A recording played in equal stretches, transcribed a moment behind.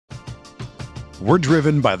We're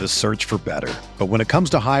driven by the search for better. But when it comes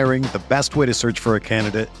to hiring, the best way to search for a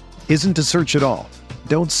candidate isn't to search at all.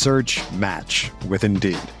 Don't search, match with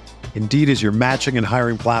Indeed. Indeed is your matching and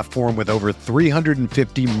hiring platform with over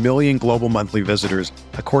 350 million global monthly visitors,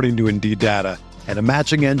 according to Indeed data, and a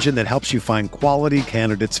matching engine that helps you find quality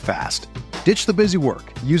candidates fast. Ditch the busy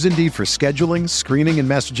work. Use Indeed for scheduling, screening, and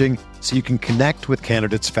messaging so you can connect with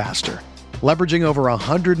candidates faster. Leveraging over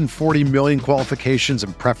 140 million qualifications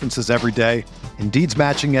and preferences every day, Indeed's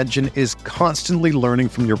matching engine is constantly learning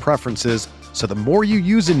from your preferences, so the more you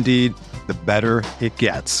use Indeed, the better it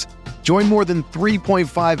gets. Join more than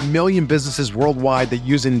 3.5 million businesses worldwide that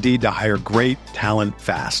use Indeed to hire great talent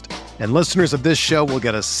fast. And listeners of this show will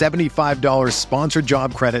get a $75 sponsored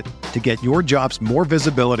job credit to get your jobs more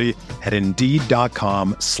visibility at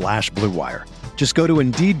Indeed.com/Blue Wire. Just go to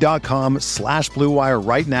Indeed.com/Blue Wire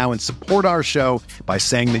right now and support our show by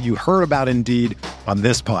saying that you heard about Indeed on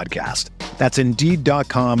this podcast. That's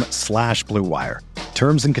Indeed.com/Blue Wire.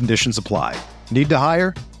 Terms and conditions apply. Need to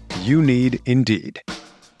hire? You need Indeed.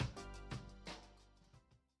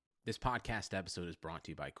 This podcast episode is brought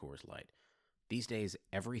to you by Coors Light. These days,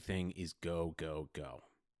 everything is go, go, go.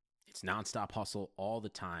 It's nonstop hustle all the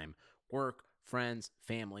time. Work, friends,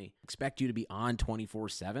 family, expect you to be on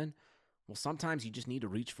 24/7. Well, sometimes you just need to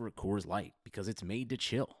reach for a Coors Light because it's made to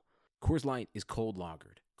chill. Coors Light is cold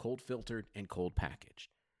lagered, cold filtered, and cold packaged.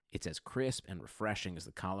 It's as crisp and refreshing as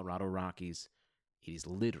the Colorado Rockies. It is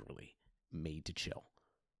literally made to chill.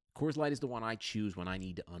 Coors Light is the one I choose when I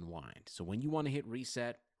need to unwind. So when you want to hit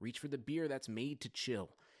reset, reach for the beer that's made to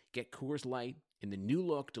chill. Get Coors Light in the new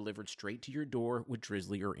look delivered straight to your door with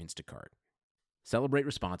Drizzly or Instacart. Celebrate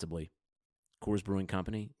responsibly. Coors Brewing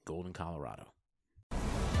Company, Golden, Colorado.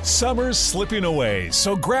 Summer's slipping away,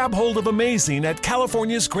 so grab hold of amazing at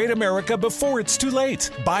California's Great America before it's too late.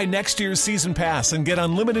 Buy next year's season pass and get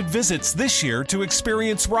unlimited visits this year to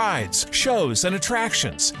experience rides, shows, and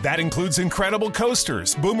attractions. That includes incredible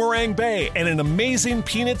coasters, Boomerang Bay, and an amazing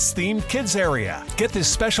Peanuts-themed kids area. Get this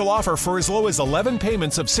special offer for as low as 11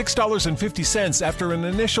 payments of $6.50 after an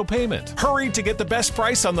initial payment. Hurry to get the best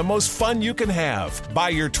price on the most fun you can have. Buy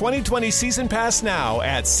your 2020 season pass now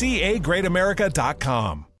at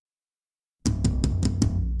cagreatamerica.com.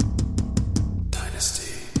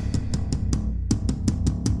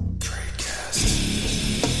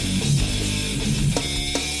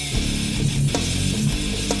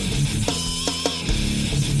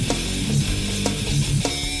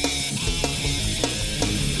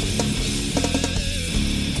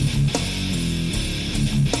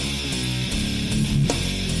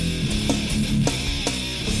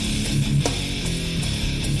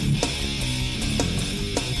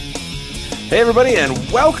 Hey everybody, and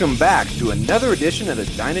welcome back to another edition of the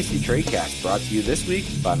Dynasty Tradecast, brought to you this week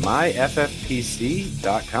by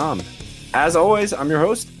myffpc.com. As always, I'm your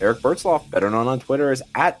host, Eric Bertzloff, better known on Twitter as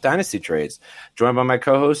 @DynastyTrades, joined by my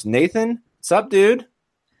co-host, Nathan. What's up, dude?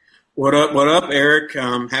 What up, Eric?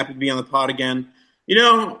 Happy to be on the pod again. You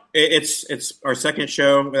know, it's our second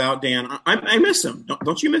show without Dan. I miss him.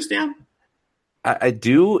 Don't you miss Dan? I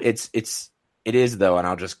do. It is, though, and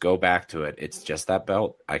I'll just go back to it. It's just that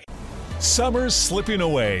belt. Summer's slipping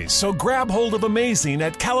away, so grab hold of amazing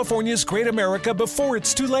at California's Great America before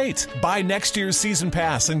it's too late. Buy next year's season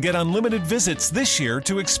pass and get unlimited visits this year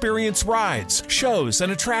to experience rides, shows,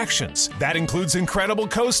 and attractions. That includes incredible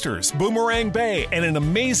coasters, Boomerang Bay, and an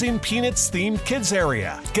amazing Peanuts-themed kids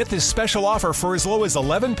area. Get this special offer for as low as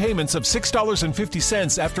 11 payments of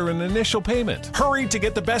 $6.50 after an initial payment. Hurry to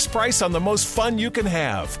get the best price on the most fun you can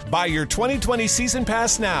have. Buy your 2020 season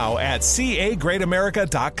pass now at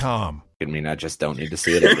cagreatamerica.com. I mean, I just don't need to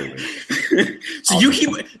see it every week. So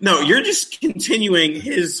you're just continuing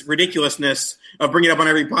his ridiculousness of bringing it up on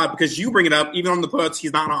every pod because you bring it up even on the pods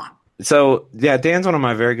he's not on. So, yeah, Dan's one of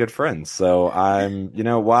my very good friends. So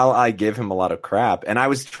while I give him a lot of crap, and I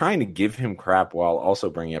was trying to give him crap while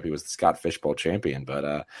also bringing up he was the Scott Fishbowl champion,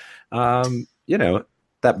 but,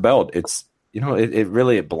 that belt, it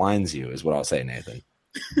really blinds you is what I'll say, Nathan.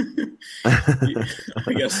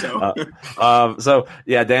 I guess so. So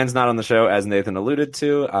yeah, Dan's not on the show, as Nathan alluded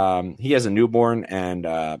to. He has a newborn, and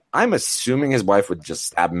I'm assuming his wife would just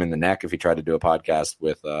stab him in the neck if he tried to do a podcast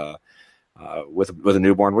with a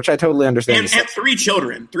newborn, which I totally understand. And 3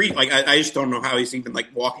 children. I just don't know how he's even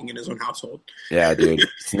walking in his own household. Yeah, dude.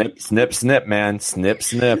 Snip, snip, snip, man. Snip,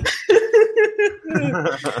 snip.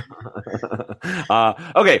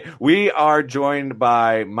 Okay, we are joined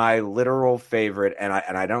by my literal favorite, and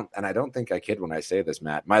I don't think I kid when I say this,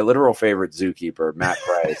 Matt. My literal favorite zookeeper, Matt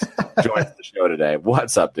Price, joins the show today.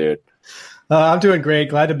 What's up, dude? I'm doing great.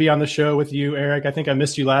 Glad to be on the show with you, Eric. I think I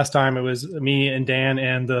missed you last time. It was me and Dan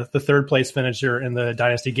and the third place finisher in the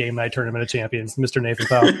Dynasty Game Night Tournament of Champions, Mr. Nathan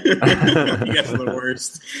Powell. You guys are the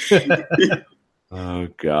worst. Oh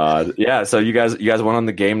God, yeah. So you guys went on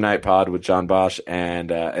the game night pod with John Bosch and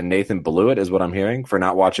Nathan blew it, is what I'm hearing, for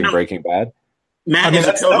not watching Breaking Bad. Matt is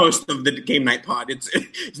a co-host of the game night pod.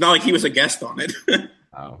 It's not like he was a guest on it.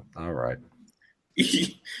 Oh, all right.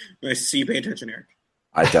 I see you pay attention, Eric.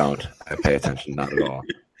 I don't. I pay attention, not at all.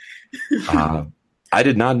 I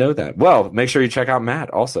did not know that. Well, make sure you check out Matt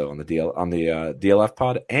also on the DLF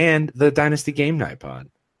pod and the Dynasty Game Night pod.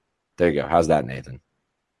 There you go. How's that, Nathan?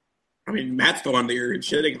 I mean, Matt's the one that you're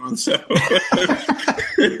shitting on, so.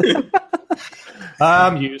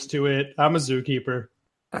 I'm used to it. I'm a zookeeper.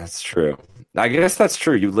 That's true. I guess that's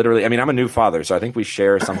true. You literally, I mean, I'm a new father, so I think we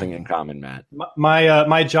share something in common, Matt.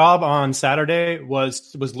 My job on Saturday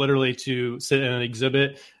was literally to sit in an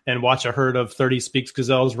exhibit and watch a herd of 30 Speaks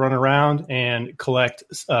gazelles run around and collect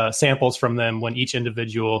samples from them when each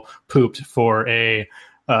individual pooped for a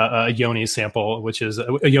Yoni sample, which is a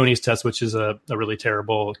Yoni's test, which is a really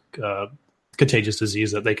terrible contagious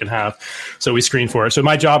disease that they can have. So we screened for it. So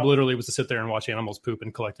my job literally was to sit there and watch animals poop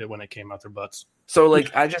and collect it when it came out their butts. So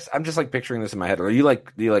like I'm just like picturing this in my head. Are you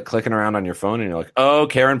like clicking around on your phone and you're like, oh,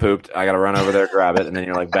 Karen pooped, I gotta run over there, grab it, and then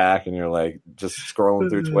you're like back and you're like just scrolling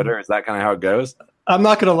through Twitter? Is that kind of how it goes? I'm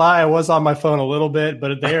not gonna lie, I was on my phone a little bit,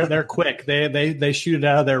 but they're quick. They shoot it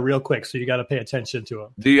out of there real quick, so you got to pay attention to them.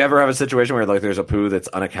 Do you ever have a situation where like there's a poo that's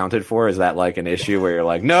unaccounted for? Is that like an issue where you're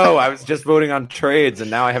like, no, I was just voting on trades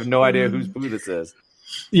and now I have no idea whose poo this is?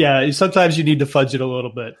 Yeah, sometimes you need to fudge it a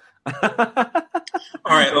little bit.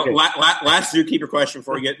 All right, okay. Last zookeeper question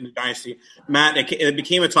before we get into Dynasty. Matt, it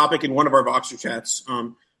became a topic in one of our Voxer chats.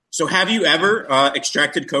 So have you ever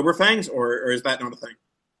extracted cobra fangs, or is that not a thing?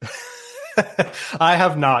 I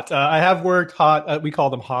have not. I have worked hot. We call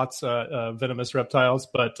them HOTS, venomous reptiles,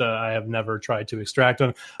 but I have never tried to extract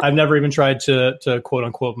them. I've never even tried to quote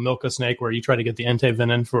unquote milk a snake, where you try to get the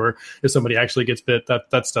anti-venom for if somebody actually gets bit.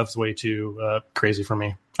 That stuff's way too crazy for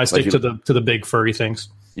me. I stick to the big furry things.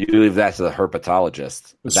 You leave that to the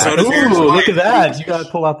herpetologist. Ooh, look at that. You got to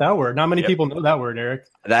pull out that word. Not many people know that word, Eric.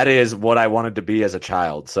 That is what I wanted to be as a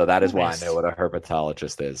child. So that is Nice. why I know what a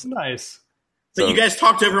herpetologist is. Nice. But you guys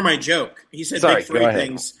talked over my joke. He said big furry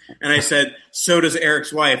things, and I said, so does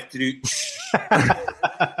Eric's wife.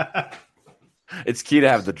 It's key to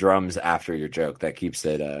have the drums after your joke. That keeps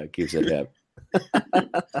it hip.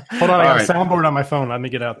 Hold on, I got a soundboard on my phone. Let me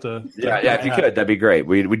get out the. Yeah. If you could, that'd be great.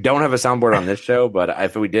 We don't have a soundboard on this show, but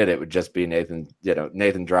if we did, it would just be Nathan.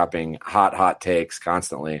 Nathan dropping hot takes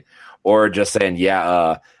constantly, or just saying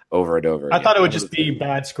over and over. I thought it would just be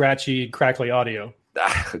bad, scratchy, crackly audio.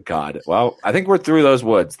 God. Well, I think we're through those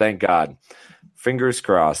woods. Thank God. Fingers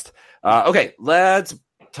crossed. Okay, let's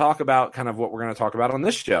talk about kind of what we're going to talk about on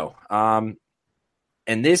this show. And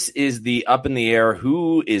this is the up in the air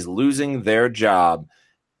who is losing their job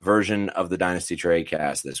version of the Dynasty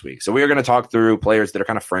Tradecast this week. So we are going to talk through players that are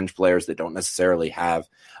kind of fringe players that don't necessarily have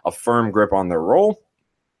a firm grip on their role,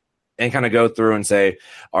 and kind of go through and say,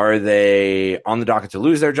 are they on the docket to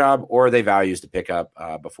lose their job, or are they values to pick up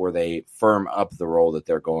before they firm up the role that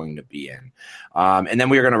they're going to be in? And then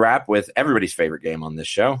we are going to wrap with everybody's favorite game on this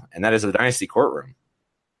show, and that is the Dynasty Courtroom.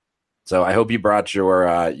 So I hope you brought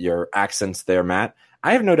your accents there, Matt.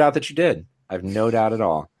 I have no doubt that you did. I have no doubt at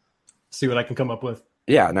all. See what I can come up with.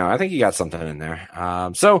 Yeah, no, I think you got something in there.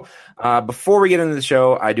 So before we get into the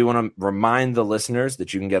show, I do want to remind the listeners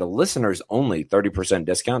that you can get a listeners only 30%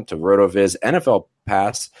 discount to RotoViz NFL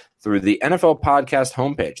Pass through the NFL Podcast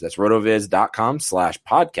homepage. That's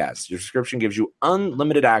rotoviz.com/podcast. Your subscription gives you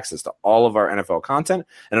unlimited access to all of our NFL content,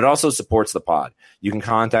 and it also supports the pod. You can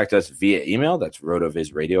contact us via email. That's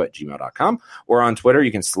rotovizradio@gmail.com. Or on Twitter,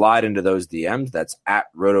 you can slide into those DMs. That's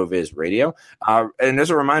at rotovizradio. And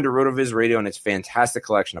as a reminder, RotoViz Radio and its fantastic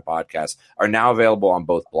collection of podcasts are now available on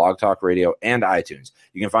both Blog Talk Radio and iTunes.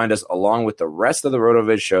 You can find us along with the rest of the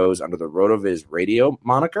RotoViz shows under the RotoViz Radio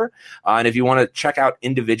moniker. And if you want to check out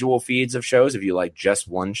individual feeds of shows, if you like just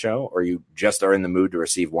one show or you just are in the mood to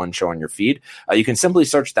receive one show on your feed, you can simply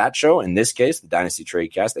search that show, in this case, the Dynasty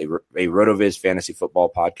Tradecast, a RotoViz fantasy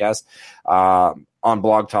football podcast on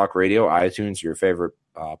Blog Talk Radio, iTunes, your favorite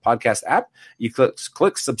podcast app. You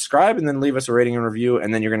click subscribe and then leave us a rating and review,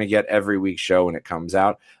 and then you're going to get every week's show when it comes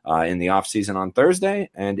out in the off season on Thursday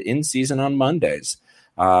and in season on Mondays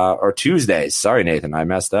or Tuesdays. Sorry, Nathan, I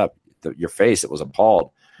messed up. Your face, it was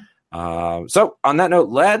appalled. So on that note,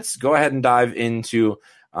 let's go ahead and dive into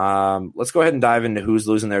who's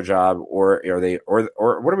losing their job, or are they, or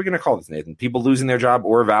what are we going to call this, Nathan? People losing their job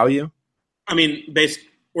or value? I mean,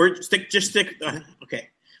 or stick. Okay,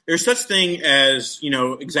 there's such thing as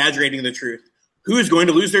exaggerating the truth. Who is going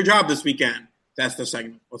to lose their job this weekend? That's the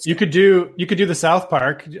segment. You could do the South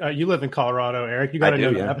Park. You live in Colorado, Eric. You got to do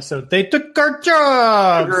an episode. They took our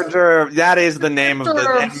jobs. That is the name of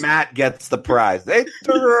the. And Matt gets the prize. They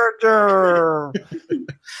took our jobs.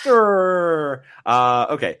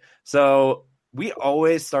 Okay, so we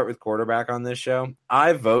always start with quarterback on this show.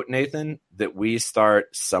 I vote, Nathan, that we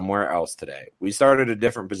start somewhere else today. We start at a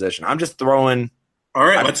different position. I'm just throwing. All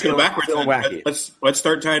right, let's go backwards. Let's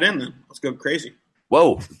start tight end then. Let's go crazy.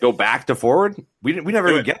 Whoa, go back to forward? We never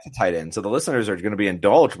even get to tight end, so the listeners are going to be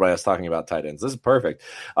indulged by us talking about tight ends. This is perfect.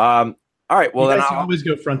 All right, well, then I'll always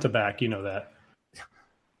go front to back. You know that.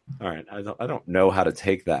 All right, I don't know how to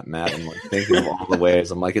take that, Matt. I'm thinking of all the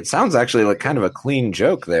ways. I'm it sounds actually like kind of a clean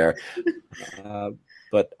joke there,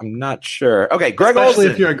 but I'm not sure. Okay, Greg Especially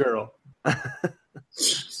Olsen. if you're a girl.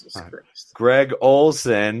 Greg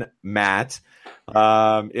Olsen, Matt,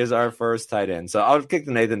 is our first tight end. So I'll kick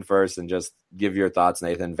to Nathan first and just give your thoughts,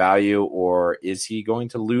 Nathan. Value, or is he going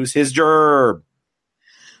to lose his job?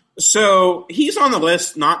 So he's on the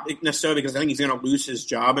list, not necessarily because I think he's going to lose his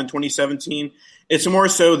job in 2017. It's more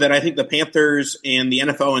so that I think the Panthers and the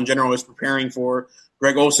NFL in general is preparing for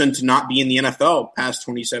Greg Olsen to not be in the NFL past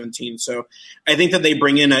 2017. So I think that they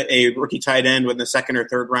bring in a rookie tight end with the second or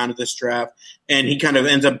third round of this draft, and he kind of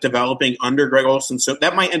ends up developing under Greg Olsen. So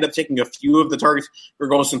that might end up taking a few of the targets.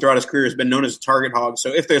 Greg Olsen throughout his career has been known as a target hog. So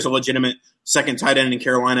if there's a legitimate second tight end in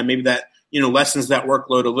Carolina, maybe that lessens that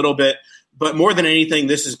workload a little bit. But more than anything,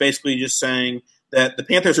 this is basically just saying that the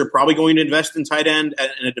Panthers are probably going to invest in tight end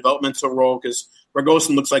in a developmental role because Greg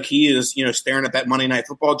Olsen looks like he is, staring at that Monday Night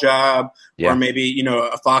Football job or maybe,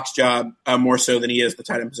 a Fox job more so than he is the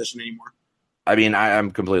tight end position anymore. I mean,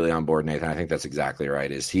 I'm completely on board, Nathan. I think that's exactly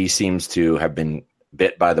right. He seems to have been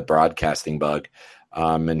bit by the broadcasting bug,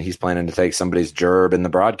 and he's planning to take somebody's gerb in the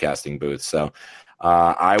broadcasting booth. So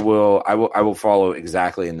I will follow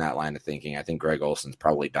exactly in that line of thinking. I think Greg Olsen's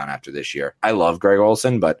probably done after this year. I love Greg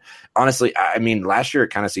Olsen, but honestly, I mean, last year it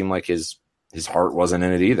kind of seemed like his heart wasn't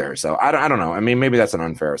in it either. So I don't know. I mean, maybe that's an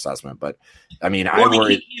unfair assessment, but I mean,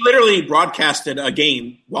 he literally broadcasted a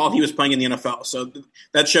game while he was playing in the NFL. So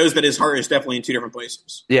that shows that his heart is definitely in two different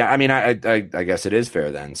places. Yeah. I mean, I guess it is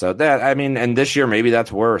fair then. So that, I mean, and this year, maybe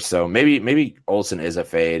that's worse. So maybe Olsen is a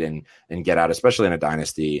fade and get out, especially in a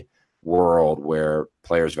dynasty world where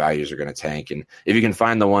players' values are going to tank. And if you can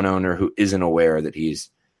find the one owner who isn't aware that he's,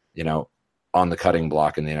 on the cutting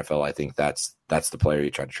block in the NFL, I think that's the player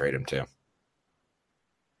you try to trade him to.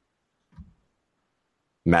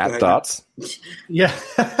 Matt, thoughts? Yeah.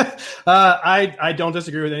 I don't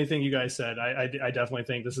disagree with anything you guys said. I definitely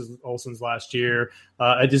think this is Olsen's last year.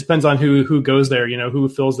 It just depends on who goes there, who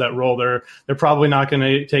fills that role. They're probably not going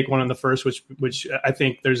to take one in the first, which I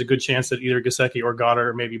think there's a good chance that either Gesicki or Goddard,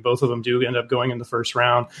 or maybe both of them, do end up going in the first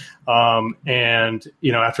round. And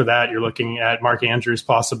after that, you're looking at Mark Andrews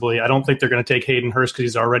possibly. I don't think they're going to take Hayden Hurst because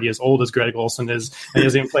he's already as old as Greg Olsen is, and he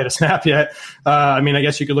hasn't even played a snap yet. I mean, I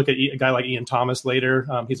guess you could look at a guy like Ian Thomas later.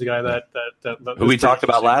 He's a guy that who we talked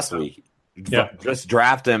about last week. Yeah. Just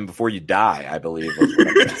draft him before you die, I believe. Was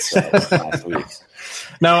what I said last week.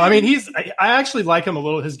 No, I mean, I actually like him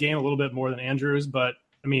his game a little bit more than Andrews, but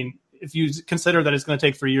I mean, if you consider that it's going to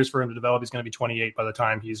take 3 years for him to develop, he's going to be 28 by the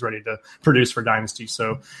time he's ready to produce for Dynasty.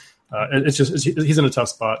 So he's in a tough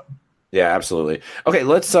spot. Yeah, absolutely. Okay,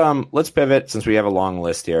 let's pivot since we have a long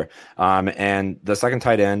list here. And the second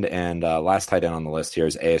tight end and last tight end on the list here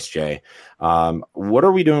is ASJ. What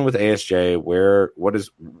are we doing with ASJ?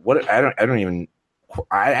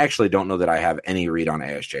 I actually don't know that I have any read on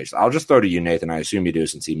ASJ. So I'll just throw to you, Nathan. I assume you do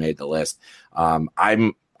since he made the list.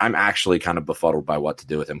 I'm actually kind of befuddled by what to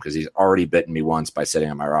do with him because he's already bitten me once by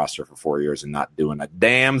sitting on my roster for 4 years and not doing a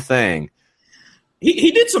damn thing.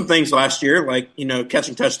 He did some things last year, like,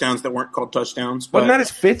 catching touchdowns that weren't called touchdowns. Wasn't that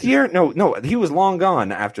his fifth year? No, he was long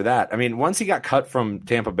gone after that. I mean, once he got cut from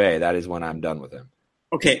Tampa Bay, that is when I'm done with him.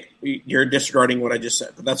 Okay, you're disregarding what I just said,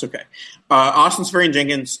 but that's okay. Austin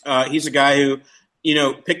Seferian-Jenkins, he's a guy who,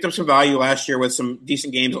 picked up some value last year with some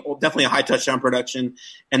decent games, definitely a high touchdown production,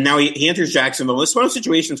 and now he enters Jacksonville. It's one of those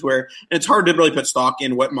situations where it's hard to really put stock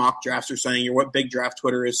in what mock drafts are saying or what big draft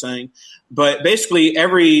Twitter is saying, but basically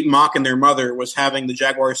every mock and their mother was having the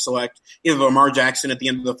Jaguars select either Lamar Jackson at the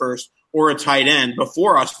end of the first or a tight end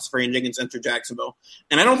before Austin Jenkins entered Jacksonville.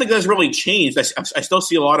 And I don't think that's really changed. I still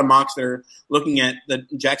see a lot of mocks that are looking at the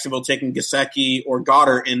Jacksonville taking Gesicki or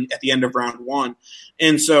Goddard at the end of round 1.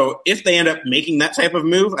 And so if they end up making that type of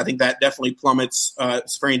move, I think that definitely plummets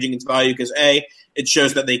Jenkins' value because A, it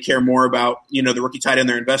shows that they care more about, the rookie tight end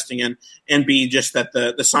they're investing in, and B, just that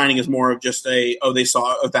the signing is more of just they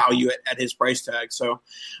saw a value at his price tag. So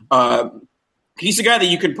he's a guy that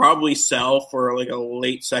you could probably sell for like a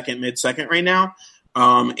late second, mid-second right now.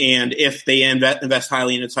 And if they invest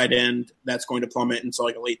highly in a tight end, that's going to plummet into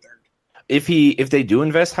like a late third. If they do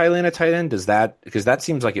invest highly in a tight end, because that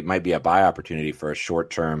seems like it might be a buy opportunity for a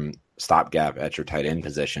short-term stopgap at your tight end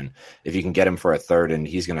position. If you can get him for a third and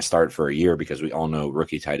he's going to start for a year, because we all know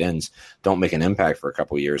rookie tight ends don't make an impact for a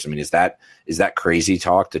couple of years. I mean, is that crazy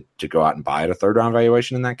talk to go out and buy at a third round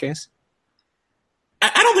valuation in that case?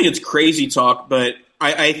 I don't think it's crazy talk, but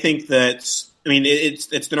I think that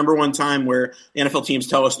it's the number one time where the NFL teams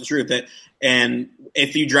tell us the truth and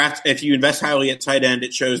if you invest highly at tight end,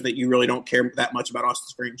 it shows that you really don't care that much about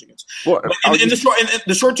Austin Jenkins. Well, in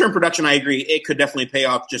the short term production, I agree, it could definitely pay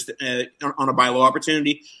off just on a buy low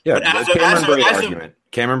opportunity. Yeah,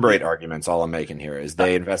 Cameron Brate argument's all I'm making here is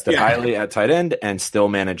they invested highly at tight end and still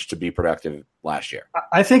managed to be productive last year.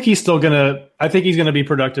 I think he's gonna be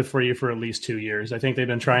productive for you for at least 2 years. I think they've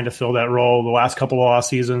been trying to fill that role the last couple of off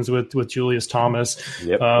seasons with Julius Thomas.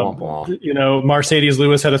 Yep. Mercedes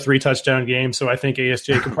Lewis had a 3 touchdown game, so I think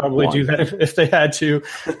ASJ could probably do that if they had to.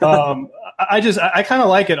 I kind of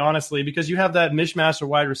like it, honestly, because you have that mishmash of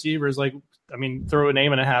wide receivers. Throw a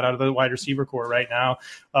name and a hat out of the wide receiver core right now.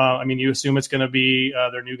 You assume it's going to be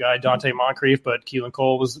their new guy, Dante Moncrief, but Keelan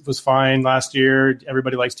Cole was fine last year.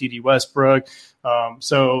 Everybody likes TD Westbrook.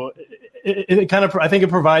 So it kind of, I think it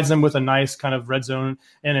provides them with a nice kind of red zone.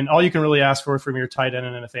 And all you can really ask for from your tight end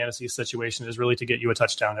in a fantasy situation is really to get you a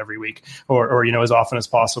touchdown every week or as often as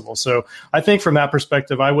possible. So I think from that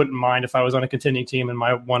perspective, I wouldn't mind if I was on a contending team and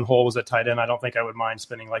my one hole was at tight end. I don't think I would mind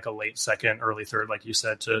spending like a late second, early third, like you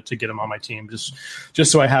said, to get him on my team,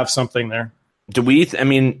 just so I have something there. Do we?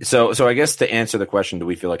 So I guess to answer the question, do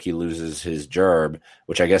we feel like he loses his gerb?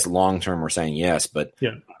 Which I guess long term we're saying yes, but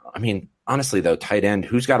yeah. Honestly though, tight end,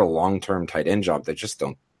 who's got a long term tight end job that just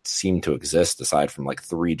don't seem to exist aside from like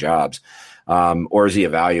 3 jobs, or is he a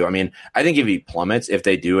value? I think if he plummets, if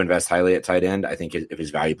they do invest highly at tight end, I think if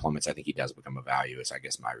his value plummets, I think he does become a value. Is I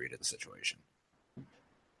guess my read of the situation.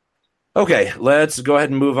 Okay, let's go ahead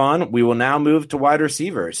and move on. We will now move to wide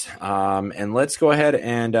receivers. And let's go ahead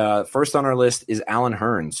and first on our list is Allen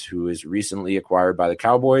Hurns, who is recently acquired by the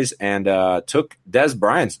Cowboys and took Des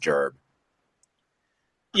Bryant's gerb.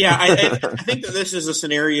 Yeah, I think that this is a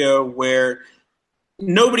scenario where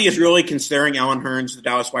nobody is really considering Allen Hurns the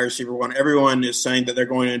Dallas wide receiver 1. Everyone is saying that they're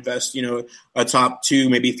going to invest, a top 2,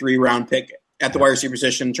 maybe 3 round pick at the wide receiver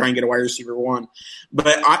position, try and get a wide receiver 1.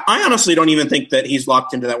 But I honestly don't even think that he's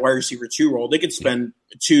locked into that wide receiver 2 role. They could spend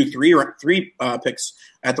 2, 3 picks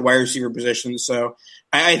at the wide receiver position. So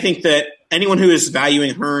I think that anyone who is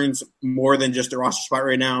valuing Hurns more than just a roster spot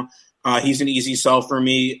right now, he's an easy sell for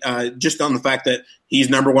me, just on the fact that he's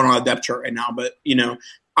number 1 on the depth chart right now. But,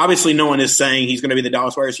 obviously no one is saying he's going to be the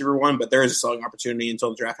Dallas wide receiver 1, but there is a selling opportunity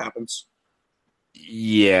until the draft happens.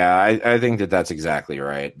 Yeah, I think that's exactly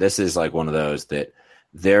right. This is like one of those that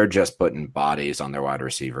they're just putting bodies on their wide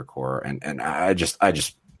receiver core. And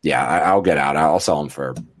I'll get out. I'll sell him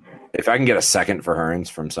for, if I can get a second for Hurns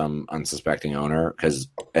from some unsuspecting owner,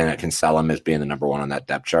 and I can sell him as being the number 1 on that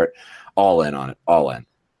depth chart, all in on it, all in.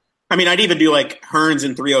 I'd even do like Hurns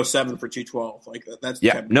in 307 for 212. Like that's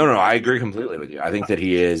No, I agree completely with you. I think that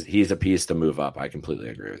he's a piece to move up. I completely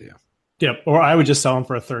agree with you. Yep. Or I would just sell him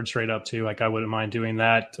for a third straight up too. Like I wouldn't mind doing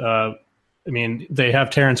that. They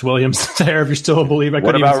have Terrence Williams there. If you're still a believer,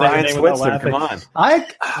 what about Ryan Switzer? Come on. I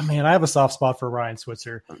have a soft spot for Ryan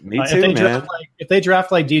Switzer. Me too, man. If they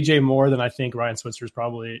draft like DJ Moore, then I think Ryan Switzer is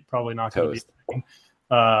probably not going to be.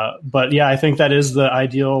 But yeah, I think that is the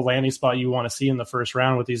ideal landing spot you want to see in the first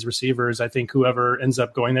round with these receivers. I think whoever ends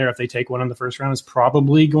up going there, if they take one in the first round, is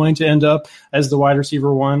probably going to end up as the wide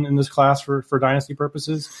receiver 1 in this class for dynasty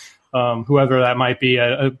purposes. Whoever that might be,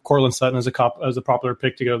 Cortland Sutton is a popular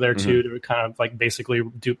pick to go there too, to kind of like basically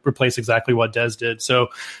replace exactly what Dez did. So,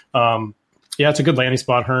 it's a good landing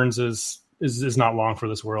spot. Hurns is not long for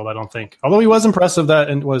this world, I don't think. Although he was impressive that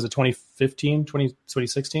in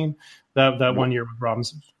 2016, that 1 year with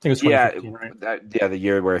Robinson. I think it was 2015, right? The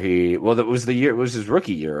year where it was his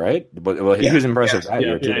rookie year, right? But he was impressive that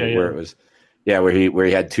year too, where it was. Yeah, where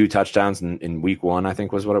he had 2 touchdowns in week 1, I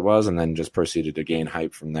think was what it was, and then just proceeded to gain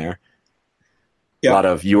hype from there. Yeah. A lot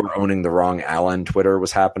of "you were owning the wrong Allen" Twitter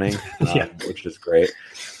was happening, which is great.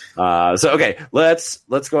 Okay, let's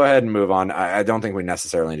go ahead and move on. I don't think we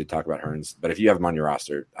necessarily need to talk about Hearns, but if you have him on your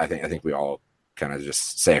roster, I think we all kind of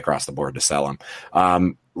just say across the board to sell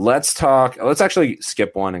him. Let's actually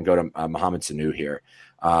skip one and go to Mohamed Sanu here.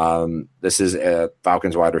 This is a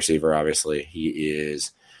Falcons wide receiver. Obviously, he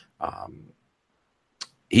is.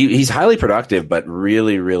 He's highly productive, but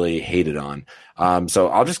really, really hated on. So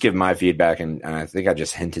I'll just give my feedback, and I think I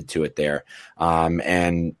just hinted to it there.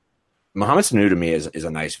 And Mohamed Sanu to me is a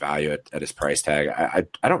nice value at his price tag.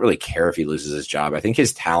 I don't really care if he loses his job. I think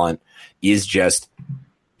his talent is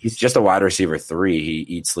he's just a wide receiver 3. He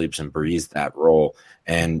eats, sleeps, and breathes that role.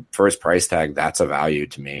 And for his price tag, that's a value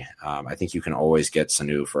to me. I think you can always get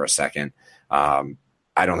Sanu for a second. I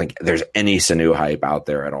don't think there's any Sanu hype out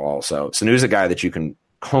there at all. So Sanu's a guy that you can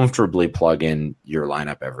comfortably plug in your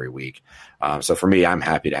lineup every week. So for me, I'm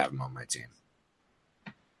happy to have him on my team.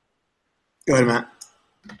 Go ahead, Matt.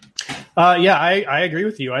 Yeah, I agree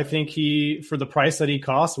with you. I think for the price that he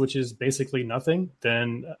costs, which is basically nothing,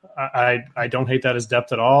 then I don't hate that as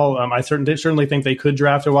depth at all. I certainly think they could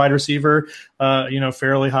draft a wide receiver,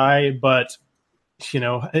 fairly high, but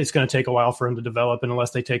it's going to take a while for him to develop. And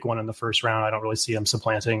unless they take one in the first round, I don't really see him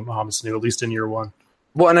supplanting Mohamed Sanu, at least in year one.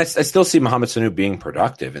 Well, and I still see Mohamed Sanu being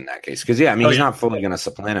productive in that case. Because, he's not fully going to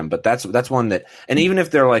supplant him. But that's one that – and even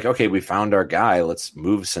if they're like, okay, we found our guy, let's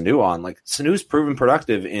move Sanu on. Like, Sanu's proven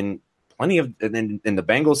productive in plenty of – in the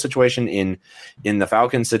Bengals situation, in the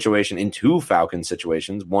Falcons situation, in 2 Falcons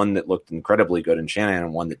situations, one that looked incredibly good in Shanahan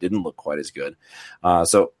and one that didn't look quite as good.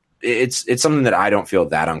 So it's something that I don't feel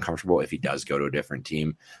that uncomfortable if he does go to a different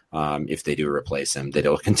team. If they do replace him, that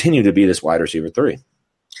he'll continue to be this wide receiver 3.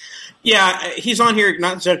 Yeah, he's on here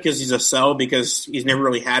not just because he's a sell, because he's never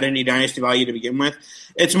really had any dynasty value to begin with.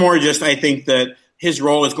 It's more just I think that his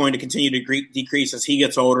role is going to continue to decrease as he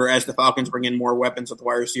gets older, as the Falcons bring in more weapons at the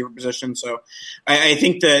wide receiver position. So I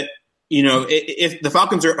think that, if the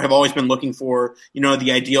Falcons have always been looking for,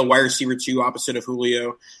 the ideal wide receiver 2 opposite of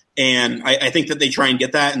Julio. And I think that they try and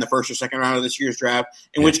get that in the first or second round of this year's draft,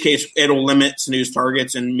 in which case it'll limit Sanu's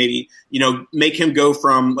targets and maybe, make him go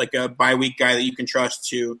from like a bye week guy that you can trust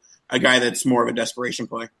to a guy that's more of a desperation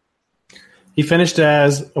play. He finished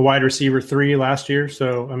as a wide receiver 3 last year.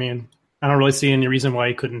 So, I don't really see any reason why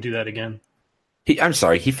he couldn't do that again. I'm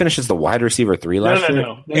sorry, he finishes the wide receiver 3 last year?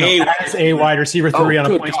 No. As a wide receiver 3 on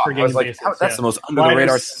a points per game basis. That's the most under the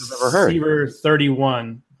radar thing I've ever heard. Wide receiver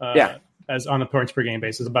 31 as on a points per game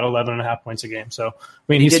basis, about 11.5 points a game. So,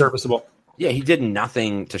 he's serviceable. Yeah, he did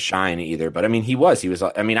nothing to shine either. But, he was.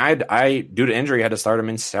 I due to injury, had to start him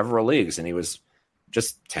in several leagues, and he was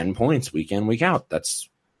just 10 points week in, week out. That's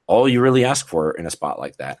all you really ask for in a spot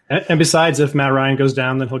like that. And besides, if Matt Ryan goes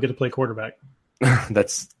down, then he'll get to play quarterback.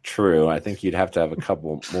 That's true. I think you'd have to have a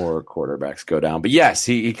couple more quarterbacks go down. But yes,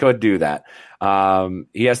 he could do that.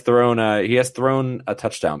 He has thrown a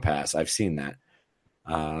touchdown pass. I've seen that.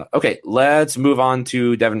 Okay, let's move on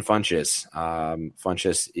to Devin Funchess.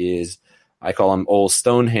 Funchess is, I call him old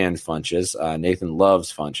Stonehand Funchess. Nathan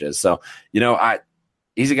loves Funchess. So,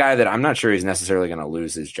 he's a guy that I'm not sure he's necessarily going to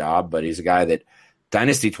lose his job, but he's a guy that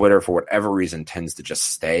Dynasty Twitter, for whatever reason, tends to just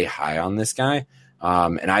stay high on this guy.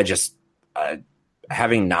 And I just,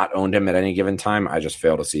 having not owned him at any given time, I just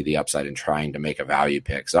fail to see the upside in trying to make a value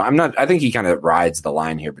pick. So I think he kind of rides the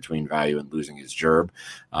line here between value and losing his gerb.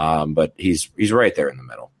 But he's right there in the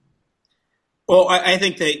middle. Well, I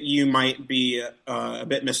think that you might be a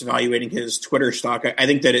bit misevaluating his Twitter stock. I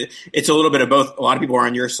think that it's a little bit of both. A lot of people are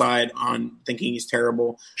on your side on thinking he's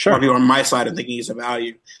terrible. Sure. A lot of people are on my side on thinking he's a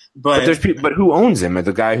value. But there's people, but who owns him?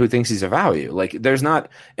 The guy who thinks he's a value. Like, there's not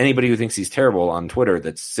anybody who thinks he's terrible on Twitter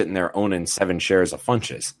that's sitting there owning 7 shares of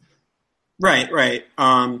Funchess. Right.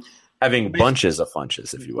 Having bunches of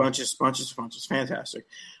Funchess, if you will. Bunches of Funchess. Fantastic.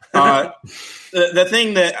 The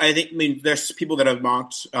thing that I think, there's people that have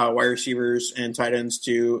mocked wide receivers and tight ends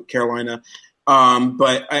to Carolina.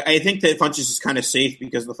 But I think that Funchess is kind of safe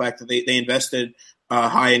because of the fact that they invested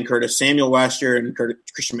high in Curtis Samuel last year and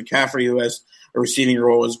Christian McCaffrey, who has a receiving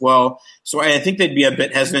role as well. So I think they'd be a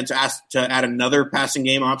bit hesitant to add another passing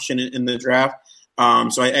game option in the draft.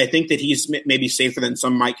 So I think that he's maybe safer than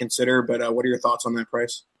some might consider. But what are your thoughts on that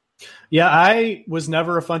price? Yeah, I was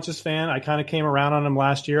never a Funchess fan. I kind of came around on him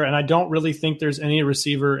last year, and I don't really think there's any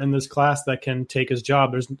receiver in this class that can take his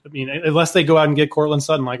job. Unless they go out and get Cortland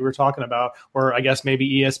Sutton, like we were talking about, or I guess maybe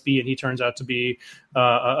ESB, and he turns out to be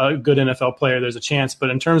a good NFL player. There's a chance,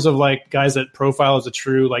 but in terms of like guys that profile as a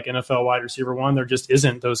true like NFL wide receiver 1, there just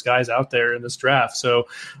isn't those guys out there in this draft. So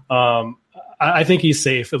I think he's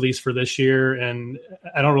safe, at least for this year, and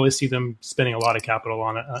I don't really see them spending a lot of capital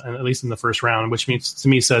on it, at least in the first round, which means to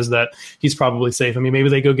me says that he's probably safe. I mean, maybe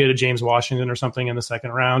they go get a James Washington or something in the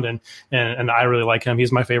second round, and I really like him.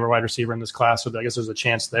 He's my favorite wide receiver in this class, so I guess there's a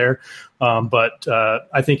chance there. But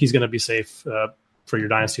I think he's going to be safe for your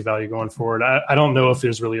dynasty value going forward. I don't know if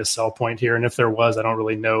there's really a sell point here, and if there was, I don't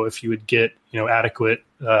really know if you would get adequate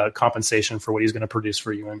compensation for what he's going to produce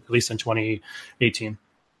for you, at least in 2018.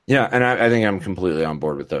 Yeah, and I think I'm completely on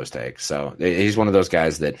board with those takes. So he's one of those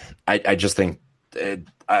guys that I just think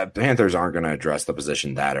Panthers aren't going to address the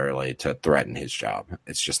position that early to threaten his job.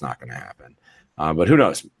 It's just not going to happen. But who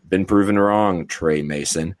knows? Been proven wrong, Trey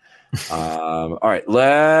Mason. All right,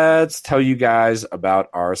 let's tell you guys about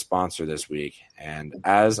our sponsor this week. And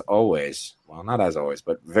as always, well, not as always,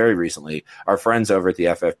 but very recently, our friends over at the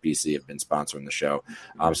FFPC have been sponsoring the show.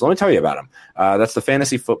 So let me tell you about them. That's the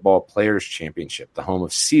Fantasy Football Players Championship, the home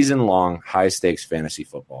of season-long, high-stakes fantasy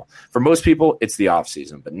football. For most people, it's the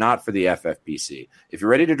off-season, but not for the FFPC. If you're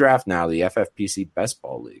ready to draft now, the FFPC Best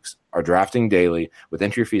Ball Leagues are drafting daily with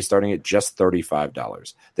entry fees starting at just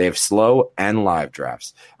 $35. They have slow and live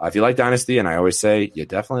drafts. If you like Dynasty, and I always say you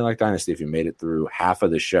definitely like Dynasty if you made it through half of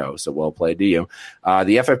the show, so well played to you.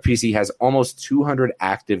 The FFPC has almost 200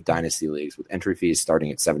 active Dynasty leagues with entry fees starting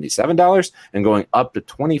at $77 and going up to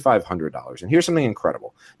 $2,500. And here's something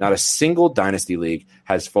incredible. Not a single Dynasty league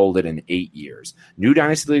has folded in 8 years. New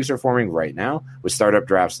Dynasty leagues are forming right now with startup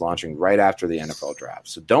drafts launching right after the NFL draft.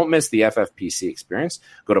 So don't miss the FFPC experience.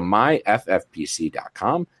 Go to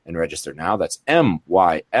myffpc.com and register now. That's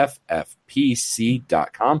myffpc.com,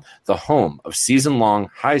 the home of season-long,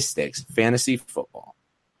 high-stakes fantasy football.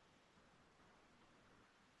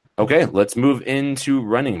 Okay, let's move into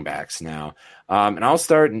running backs now. And I'll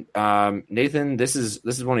start, Nathan, this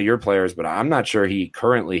is one of your players, but I'm not sure he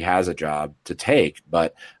currently has a job to take.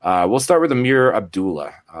 But we'll start with Amir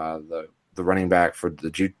Abdullah, the running back for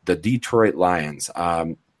the Detroit Lions.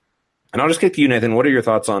 And I'll just kick to you, Nathan. What are your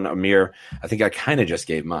thoughts on Amir? I think I kind of just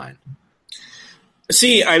gave mine.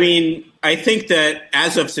 See, I mean, I think that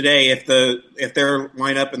as of today, if their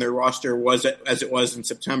lineup and their roster was as it was in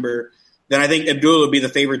September, then I think Abdullah would be the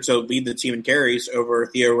favorite to lead the team in carries over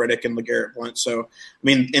Theo Riddick and LeGarrette Blount. So, I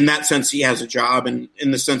mean, in that sense, he has a job, and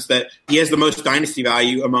in the sense that he has the most dynasty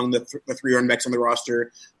value among the three running backs on the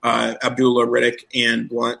roster, Abdullah, Riddick, and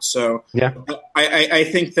Blount. So, yeah, I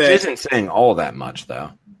think that it isn't saying all that much,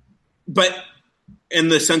 though. But in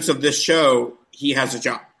the sense of this show, he has a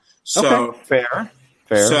job. So okay.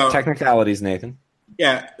 Fair. So, technicalities, Nathan.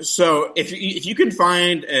 Yeah, so if you can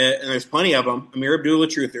find, and there's plenty of them, Amir Abdullah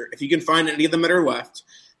Truther, if you can find any of them that are left,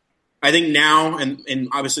 I think now, and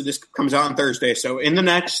obviously this comes out on Thursday, so in the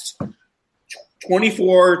next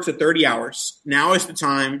 24 to 30 hours, now is the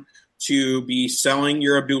time to be selling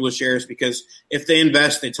your Abdullah shares, because if they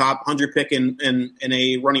invest a top 100 pick in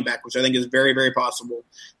a running back, which I think is very, very possible,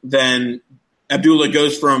 then Abdullah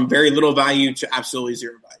goes from very little value to absolutely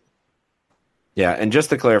zero value. Yeah, and just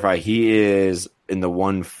to clarify, he is in the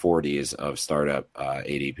 140s of startup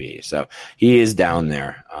ADP. So he is down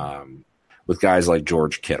there with guys like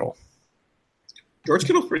George Kittle. George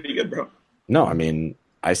Kittle's pretty good, bro. No, I mean,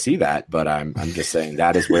 I see that, but I'm just saying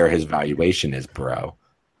that is where his valuation is, bro.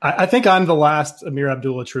 I think I'm the last Amir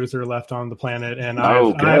Abdullah truther left on the planet, and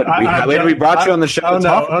good. We brought you on the show. Oh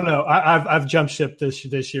no! I've jumped ship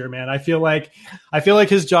this year, man. I feel like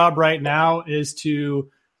his job right now is to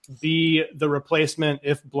be the replacement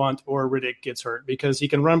if Blount or Riddick gets hurt, because he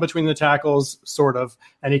can run between the tackles, sort of,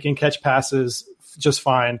 and he can catch passes just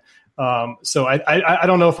fine. So I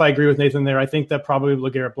don't know if I agree with Nathan there. I think that probably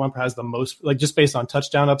LeGarrette Blount has the most, like, just based on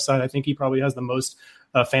touchdown upside, I think he probably has the most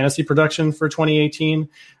fantasy production for 2018.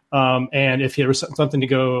 And if there was something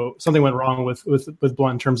went wrong with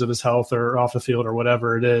Blount in terms of his health or off the field or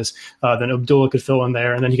whatever it is, then Abdullah could fill in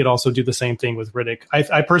there, and then he could also do the same thing with Riddick.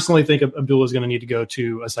 I personally think Abdullah is going to need to go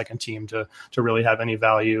to a second team to really have any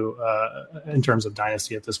value in terms of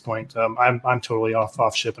dynasty at this point. I'm totally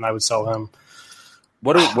off ship, and I would sell him.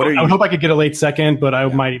 What are you? I would hope I could get a late second, but I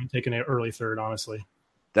might even take an early third, honestly.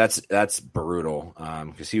 That's brutal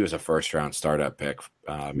because he was a first round startup pick.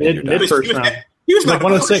 Mid first round. He was like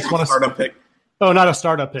 106, startup pick. Oh, not a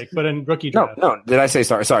startup pick, but in rookie draft. No. Did I say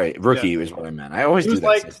sorry? Rookie is what I meant. I always do that.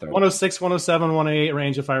 Like 106, 107, 108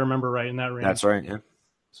 range, if I remember right, in that range. That's right. Yeah.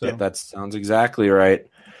 So yeah, that sounds exactly right.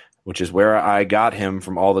 Which is where I got him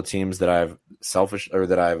from all the teams that I've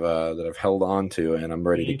that I've held on to, and I'm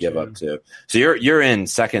ready to give up to. So you're in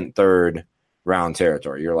second, third round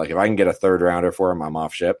territory. You're like, if I can get a third rounder for him, I'm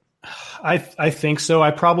off ship. I think so.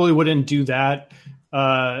 I probably wouldn't do that.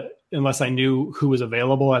 unless I knew who was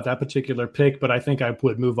available at that particular pick. But I think I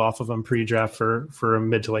would move off of him pre-draft for a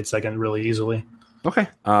mid to late second really easily. Okay,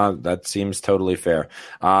 that seems totally fair.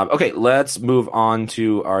 Okay, let's move on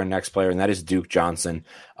to our next player, and that is Duke Johnson,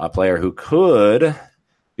 a player who could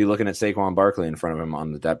be looking at Saquon Barkley in front of him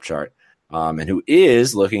on the depth chart, and who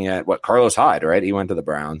is looking at Carlos Hyde, right? He went to the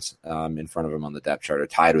Browns in front of him on the depth chart, or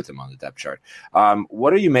tied with him on the depth chart.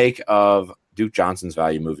 What do you make of Duke Johnson's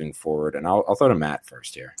value moving forward? And I'll throw to Matt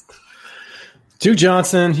first here. Duke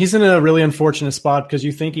Johnson, he's in a really unfortunate spot because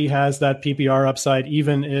you think he has that PPR upside,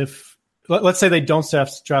 even if, let's say they don't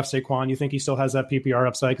draft Saquon, you think he still has that PPR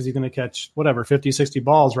upside because he's going to catch 50, 60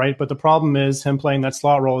 balls, right? But the problem is him playing that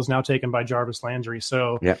slot role is now taken by Jarvis Landry.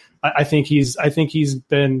 So yeah. I think he's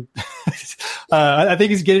getting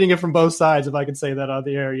it from both sides, if I could say that on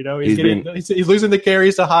the air. He's losing the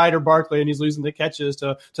carries to Hyde or Barkley, and he's losing the catches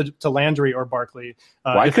to Landry or Barkley.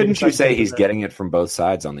 Why couldn't you say he's getting it from both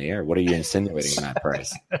sides on the air? What are you insinuating, Matt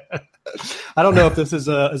Price? I don't know if this is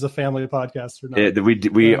a family podcast or not.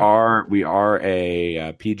 We are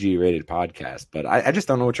a PG rated podcast, but I just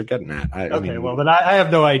don't know what you're getting at. But I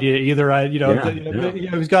have no idea either.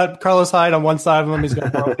 He's got Carlos Hyde on one side of him. He's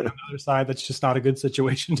got Barkley on the other side. That's just not a good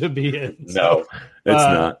situation to be in. So, no, it's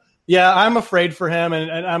not. Yeah, I'm afraid for him,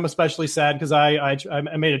 and I'm especially sad because I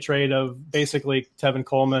made a trade of basically Tevin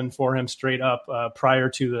Coleman for him straight up prior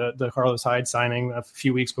to the Carlos Hyde signing a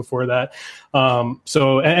few weeks before that.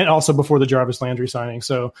 And also before the Jarvis Landry signing.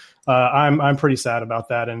 So I'm pretty sad about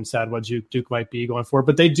that, and sad what Duke might be going for.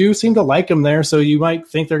 But they do seem to like him there, so you might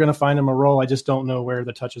think they're going to find him a role. I just don't know where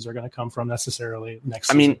the touches are going to come from necessarily next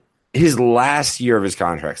season. His last year of his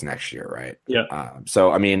contract's next year, right? Yeah.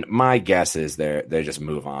 So, my guess is they just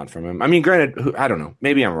move on from him. Granted, I don't know.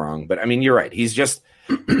 Maybe I'm wrong, but you're right. He's just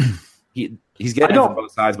he's getting it from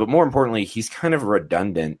both sides, but more importantly, he's kind of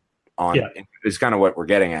redundant on. Yeah. It's kind of what we're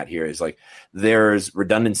getting at here. Is like there's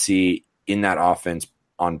redundancy in that offense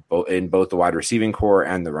in both the wide receiving core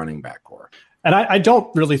and the running back core. And I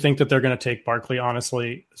don't really think that they're going to take Barkley,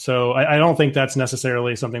 honestly. So I don't think that's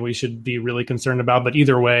necessarily something we should be really concerned about. But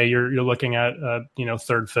either way, you're looking at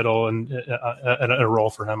third fiddle and a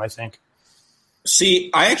role for him, I think.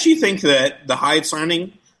 See, I actually think that the Hyde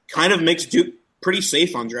signing kind of makes Duke pretty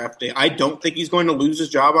safe on draft day. I don't think he's going to lose his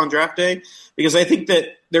job on draft day because I think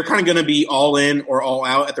that they're kind of going to be all in or all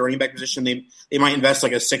out at the running back position. They might invest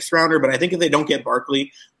like a 6th rounder, but I think if they don't get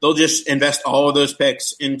Barkley, they'll just invest all of those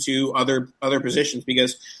picks into other positions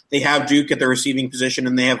because they have Duke at the receiving position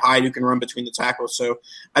and they have Hyde who can run between the tackles. So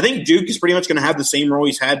I think Duke is pretty much going to have the same role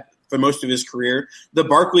he's had for most of his career. The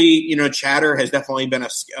Barkley, chatter has definitely been a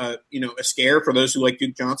scare for those who like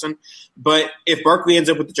Duke Johnson. But if Barkley ends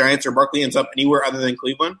up with the Giants or Barkley ends up anywhere other than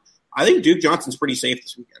Cleveland, I think Duke Johnson's pretty safe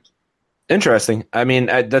this weekend. Interesting.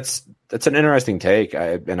 That's an interesting take.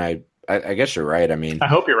 I guess you're right. I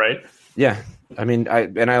hope you're right. Yeah. I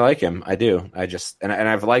like him. I do. And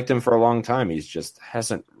I've liked him for a long time. He's just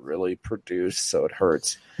hasn't really produced, so it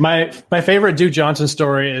hurts. My favorite Duke Johnson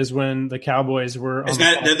story is when the Cowboys were. Is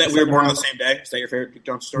that we were born on the same day? Is that your favorite Duke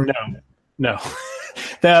Johnson story? No.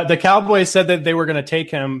 The Cowboys said that they were going to take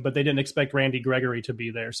him, but they didn't expect Randy Gregory to be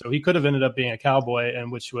there, so he could have ended up being a Cowboy,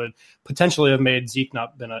 and which would potentially have made Zeke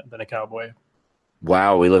not been a Cowboy.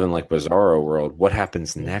 Wow, we live in like Bizarro world. What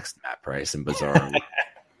happens next, Matt Price, in Bizarro?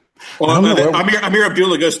 Well, Amir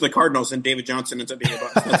Abdullah goes to the Cardinals, and David Johnson ends up being a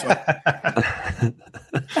bust. That's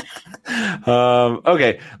why.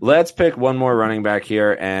 Okay, let's pick one more running back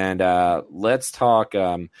here, and let's talk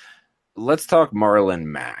Marlon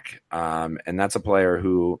Mack, and that's a player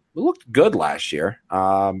who looked good last year.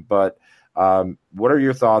 But what are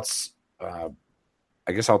your thoughts? I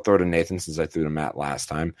guess I'll throw to Nathan since I threw to Matt last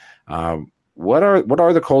time. What are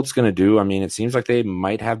the Colts going to do? It seems like they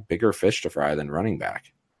might have bigger fish to fry than running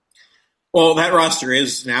back. Well, that roster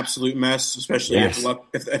is an absolute mess, especially if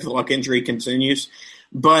the luck injury continues.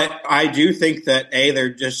 But I do think that A,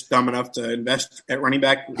 they're just dumb enough to invest at running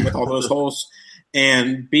back with all those holes,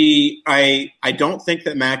 and B, I don't think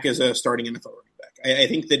that Mack is a starting NFL running back. I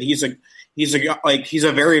think that he's a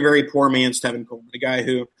very, very poor man's Tevin Coleman, a guy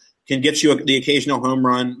who can get you the occasional home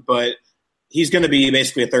run, but he's going to be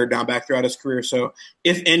basically a third down back throughout his career. So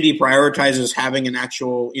if Indy prioritizes having an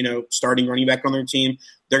actual, starting running back on their team,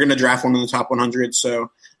 they're going to draft one in the top 100.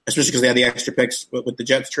 So especially because they had the extra picks with the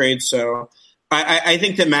Jets trade. So I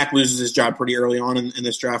think that Mack loses his job pretty early on in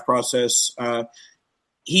this draft process.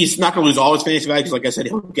 He's not going to lose all his fantasy value because, like I said,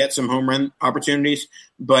 he'll get some home run opportunities,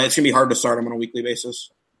 but it's going to be hard to start him on a weekly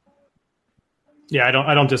basis. Yeah,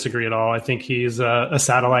 I don't disagree at all. I think he's a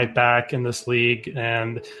satellite back in this league,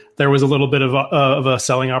 and there was a little bit of a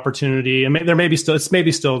selling opportunity, and it's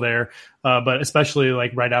maybe still there, but especially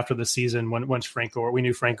like right after the season once Frank Gore, we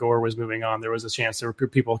knew Frank Gore was moving on, there was a chance there were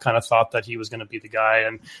people kind of thought that he was going to be the guy,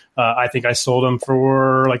 and I think I sold him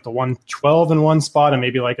for like the 112 in one spot, and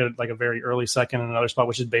maybe like a very early second in another spot,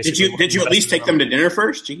 which is basically. Did you at least take them to dinner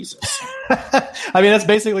first? Jesus. I mean, that's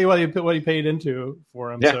basically what he paid into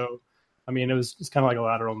for him. Yeah. So. I mean, it's kind of like a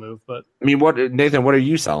lateral move, but I mean, Nathan? What are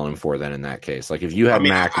you selling him for then? In that case, like if you had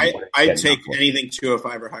Mac, I'd take anything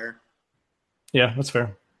 205 or higher. Yeah, that's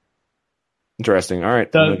fair. Interesting. All right,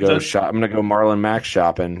 I'm gonna go Marlon Mack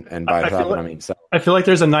shopping and buy shopping. I feel like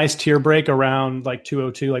there's a nice tier break around like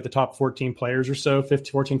 202, like the top 14 players or so,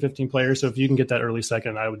 15 players. So if you can get that early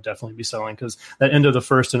second, I would definitely be selling because that end of the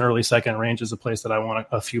first and early second range is a place that I want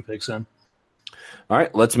a few picks in. All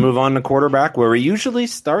right, let's move on to quarterback, where we usually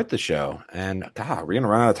start the show. And, God, are we going to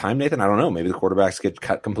run out of time, Nathan? I don't know. Maybe the quarterbacks get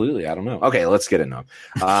cut completely. I don't know. Okay, let's get into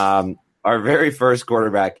them. Our very first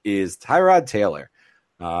quarterback is Tyrod Taylor,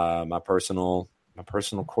 my personal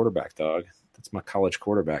quarterback dog. That's my college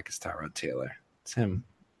quarterback is Tyrod Taylor. It's him.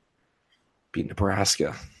 Beat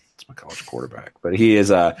Nebraska. It's my college quarterback. But he is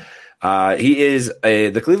the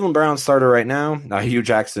Cleveland Browns starter right now. Hugh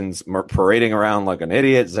Jackson's parading around like an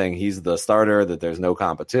idiot, saying he's the starter, that there's no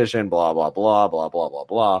competition, blah, blah, blah, blah, blah, blah,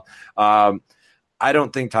 blah. I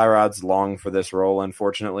don't think Tyrod's long for this role,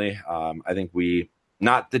 unfortunately. I think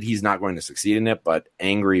not that he's not going to succeed in it, but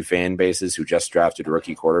angry fan bases who just drafted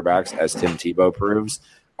rookie quarterbacks, as Tim Tebow proves,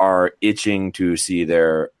 are itching to see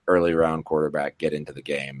their early round quarterback get into the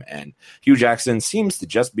game. And Hugh Jackson seems to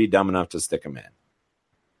just be dumb enough to stick him in.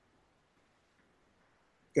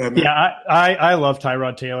 Yeah, I love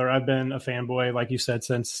Tyrod Taylor. I've been a fanboy, like you said,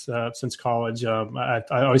 since college. I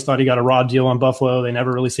always thought he got a raw deal on Buffalo. They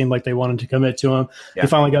never really seemed like they wanted to commit to him. Yeah. They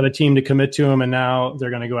finally got a team to commit to him, and now they're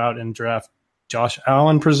going to go out and draft Josh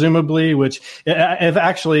Allen, presumably. Which,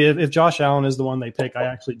 if Josh Allen is the one they pick, I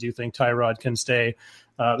actually do think Tyrod can stay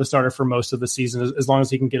the starter for most of the season, as long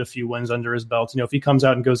as he can get a few wins under his belt. If he comes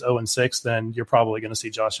out and goes 0-6, then you're probably going to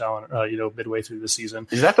see Josh Allen, midway through the season.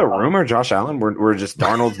 Is that the rumor, Josh Allen? We're just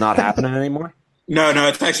Darnold's not happening anymore? No,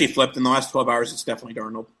 it's actually flipped in the last 12 hours. It's definitely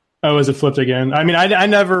Darnold. Oh, is it flipped again? I mean, I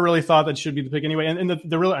never really thought that should be the pick anyway. And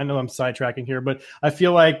the real, I know I'm sidetracking here, but I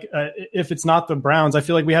feel like if it's not the Browns, I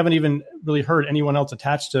feel like we haven't even really heard anyone else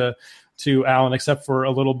attached to Allen, except for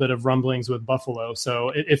a little bit of rumblings with Buffalo.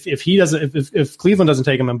 So if Cleveland doesn't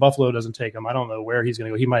take him and Buffalo doesn't take him, I don't know where he's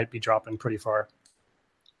going to go. He might be dropping pretty far.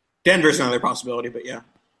 Denver's another possibility, but yeah.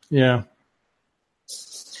 Yeah.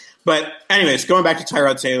 But anyways, going back to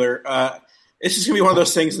Tyrod Taylor, it's just going to be one of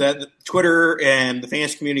those things that Twitter and the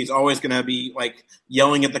fans community is always going to be like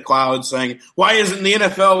yelling at the clouds saying, why isn't the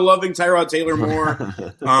NFL loving Tyrod Taylor more?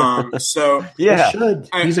 So yeah,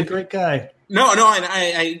 he's a great guy. No,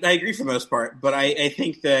 I agree for the most part, but I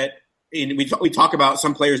think that we talk about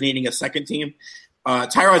some players needing a second team.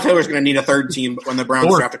 Tyrod Taylor is going to need a third team when the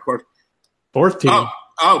Browns draft a quarterback. Fourth team.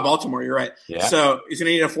 Oh, Baltimore, you're right. Yeah. So he's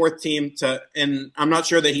going to need a fourth team and I'm not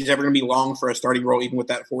sure that he's ever going to be long for a starting role, even with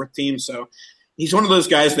that fourth team. So he's one of those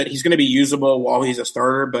guys that he's going to be usable while he's a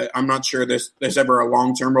starter, but I'm not sure there's ever a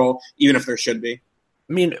long-term role, even if there should be.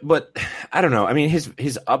 I mean, but I don't know. I mean,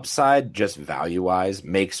 his upside, just value-wise,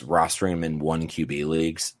 makes rostering him in one QB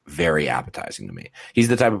leagues very appetizing to me. He's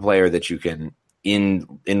the type of player that you can,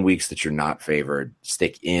 in weeks that you're not favored,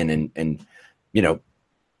 stick in and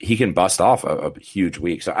he can bust off a huge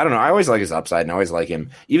week. So I don't know. I always like his upside, and I always like him,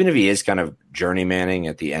 even if he is kind of journeymaning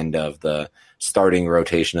at the end of the starting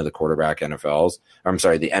rotation of the the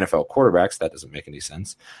NFL quarterbacks. That doesn't make any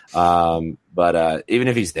sense. But even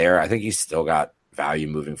if he's there, I think he's still got value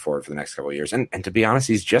moving forward for the next couple of years. And to be honest,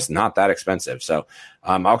 he's just not that expensive. So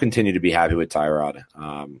I'll continue to be happy with Tyrod.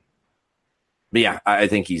 But yeah, I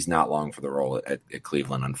think he's not long for the role at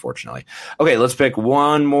Cleveland, unfortunately. Okay, let's pick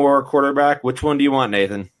one more quarterback. Which one do you want,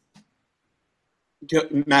 Nathan?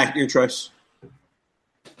 Matt, your choice.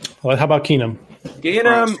 Well, how about Keenum?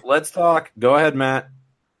 Let's talk. Go ahead, Matt.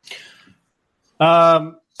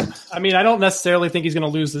 I mean, I don't necessarily think he's going to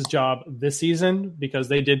lose his job this season because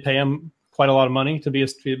they did pay him quite a lot of money to be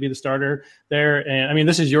the starter there. And I mean,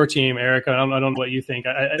 this is your team, Eric. I don't know what you think.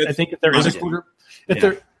 I think if there is a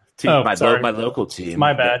quarterback, My local team.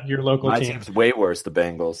 My bad. Your local my team. team's way worse. The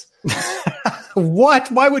Bengals. What?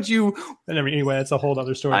 Why would you? Anyway, that's a whole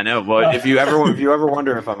other story. I know, but if you ever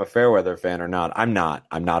wonder if I'm a Fairweather fan or not, I'm not.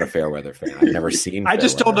 I'm not a Fairweather fan. I've never seen. I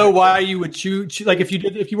just don't know why you would choose. Like if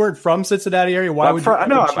you weren't from Cincinnati area, why would you?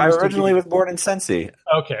 I originally was born in Cincy.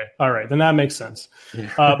 Okay, all right, then that makes sense.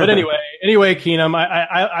 But anyway, Keenum.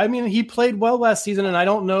 I mean, he played well last season, and I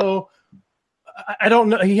don't know.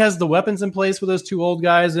 He has the weapons in place with those two old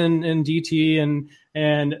guys in DT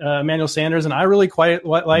and Emmanuel Sanders, and I really quite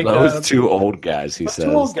like those two old guys. He says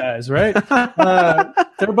two old guys, right?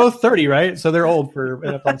 They're both 30, right? So they're old for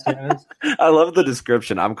NFL standards. I love the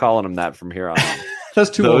description. I'm calling them that from here on.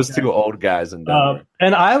 Just two old guys in Denver.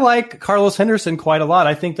 And I like Carlos Henderson quite a lot.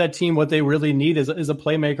 I think that team, what they really need is a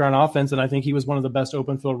playmaker on offense, and I think he was one of the best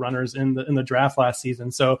open field runners in the draft last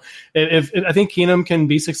season. So if I think Keenum can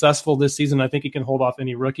be successful this season, I think he can hold off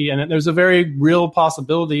any rookie. And there's a very real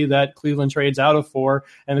possibility that Cleveland trades out of 4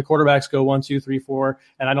 and the quarterbacks go 1, 2, 3, 4.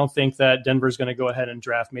 And I don't think that Denver's going to go ahead and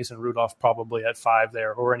draft Mason Rudolph probably at 5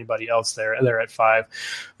 there or anybody else there at 5.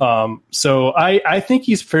 So I think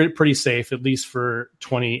he's pretty safe, at least for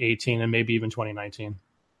 2018 and maybe even 2019.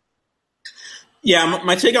 Yeah,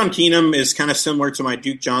 my take on Keenum is kind of similar to my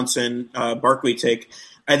Duke Johnson Barkley take.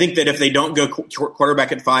 I think that if they don't go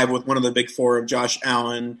quarterback at 5 with one of the big 4 of Josh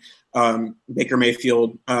Allen, Baker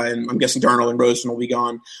Mayfield, and I'm guessing Darnold and Rosen will be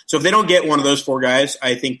gone. So if they don't get one of those 4 guys,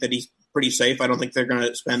 I think that he's pretty safe. I don't think they're going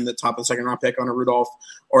to spend the top of the second round pick on a Rudolph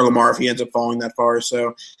or Lamar if he ends up falling that far.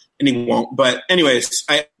 So, and he won't. But anyways,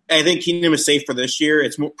 I think Keenum is safe for this year.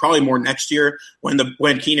 It's probably more next year when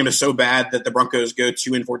Keenum is so bad that the Broncos go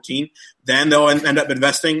 2-14. Then they'll end up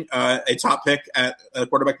investing a top pick at a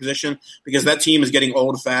quarterback position because that team is getting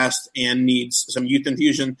old fast and needs some youth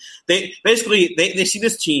infusion. They see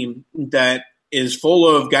this team that is full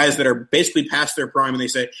of guys that are basically past their prime, and they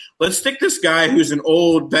say, let's stick this guy who's an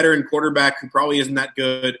old veteran quarterback who probably isn't that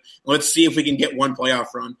good. Let's see if we can get one playoff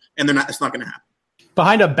run. And it's not going to happen.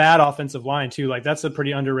 Behind a bad offensive line too, like that's a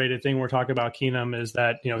pretty underrated thing we're talking about Keenum is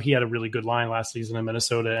that, he had a really good line last season in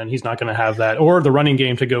Minnesota and he's not going to have that or the running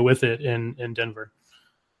game to go with it in Denver.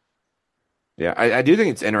 Yeah, I do think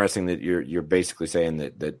it's interesting that you're basically saying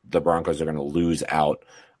that the Broncos are going to lose out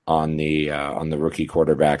on the rookie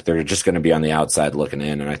quarterback. They're just going to be on the outside looking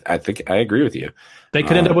in, and I think I agree with you. They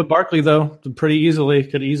could end up with Barkley though, pretty easily.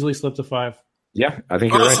 Could easily slip to 5. Yeah, I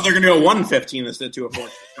think you're right. So they're going to go 1-15 instead of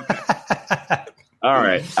 2-4. All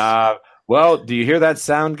right. Well, do you hear that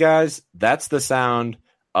sound, guys? That's the sound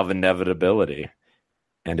of inevitability,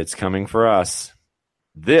 and it's coming for us.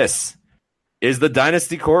 This is the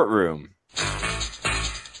Dynasty Courtroom.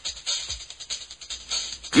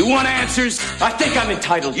 You want answers? I think I'm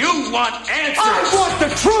entitled. You want answers? I want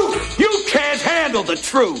the truth! You can't handle the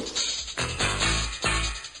truth!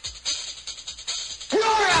 You're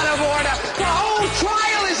out of order! The whole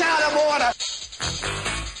trial is out of order!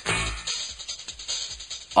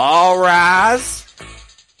 All rise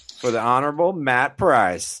for the Honorable Matt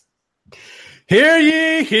Price. Hear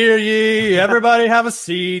ye, everybody have a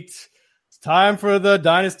seat. It's time for the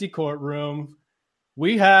Dynasty Courtroom.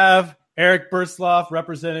 We have Eric Bursloff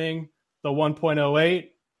representing the 1.08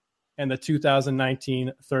 and the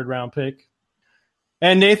 2019 third round pick.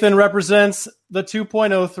 And Nathan represents the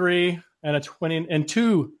 2.03 and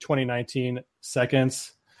two 2019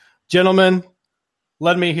 seconds. Gentlemen,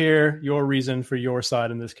 let me hear your reason for your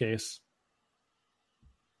side in this case.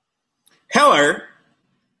 Heller,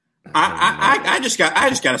 I just got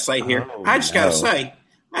to say here. I just got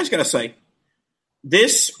to say,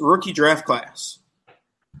 this rookie draft class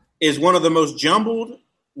is one of the most jumbled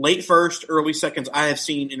late first, early seconds I have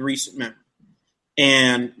seen in recent memory.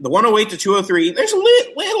 And the 108 to 203, there's a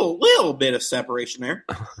little bit of separation there,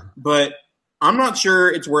 but I'm not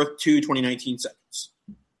sure it's worth 2 2019 seconds.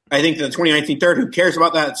 I think the 2019 third, who cares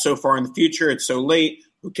about that? It's so far in the future. It's so late.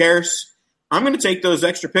 Who cares? I'm going to take those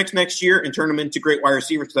extra picks next year and turn them into great wide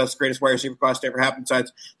receivers because that's the greatest wide receiver class to ever happen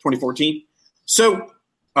besides 2014. So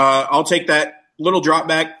I'll take that little drop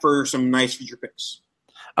back for some nice future picks.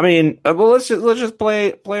 I mean, well, let's just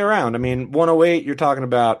play around. I mean, 108, you're talking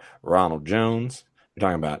about Ronald Jones. You're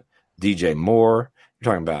talking about DJ Moore.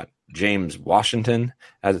 You're talking about James Washington.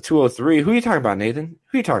 As a 203, who are you talking about, Nathan?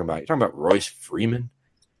 Who are you talking about? You're talking about Royce Freeman,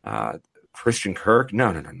 Christian Kirk. No.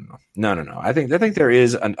 I think there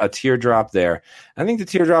is a teardrop there. I think the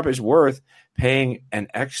teardrop is worth paying an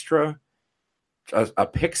extra a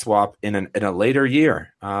pick swap in a later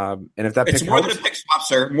year. And if that it's more than a pick swap,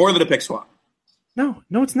 sir. More than a pick swap. No,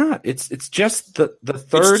 it's not. It's just the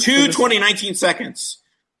third. It's 2 2019 seconds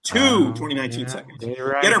Two 2019 seconds.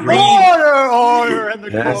 Right. Get a read. Order in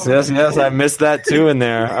the Yes. I missed that too in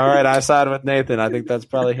there. All right, I side with Nathan. I think that's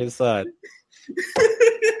probably his side.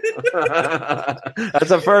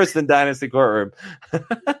 That's a first in Dynasty Courtroom.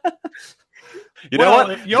 You know what?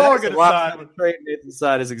 If you're going to side with Nathan's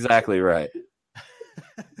side is exactly right.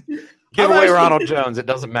 Give away Ronald Jones. It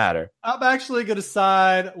doesn't matter. I'm actually going to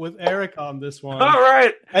side with Eric on this one. All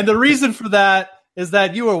right. And the reason for that is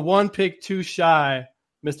that you are one pick too shy,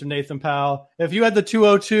 Mr. Nathan Powell. If you had the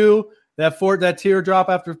 202, that teardrop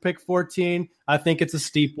after pick 14, I think it's a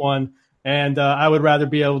steep one. And I would rather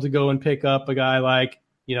be able to go and pick up a guy like,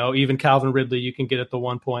 even Calvin Ridley you can get at the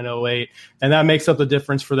 1.08. And that makes up the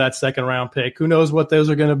difference for that second round pick. Who knows what those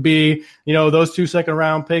are going to be? Those 2 second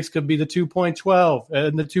round picks could be the 2.12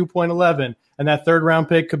 and the 2.11. And that third round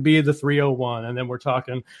pick could be the 301. And then we're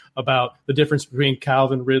talking about the difference between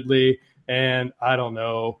Calvin Ridley and, I don't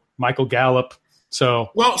know, Michael Gallup.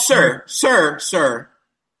 So, well, sir.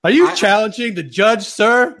 Are you challenging the judge,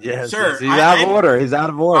 sir? Yes, sir. He's out of order. He's out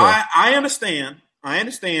of order. I understand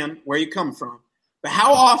where you come from. But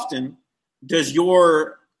how often does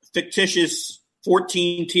your fictitious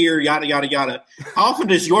 14-tier yada, yada, yada, how often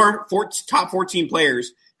does your top 14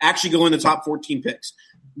 players actually go in the top 14 picks?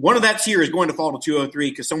 One of that tier is going to fall to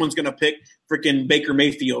 203 because someone's going to pick freaking Baker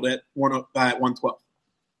Mayfield at 112.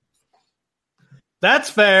 That's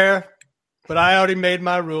fair. But I already made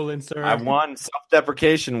my ruling, sir. I won.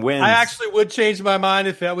 Self-deprecation wins. I actually would change my mind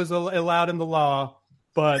if that was allowed in the law,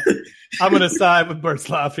 but I'm going to side with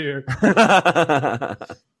Bertzloff here.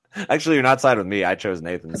 Actually, you're not siding with me. I chose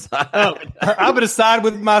Nathan's side. I'm going to side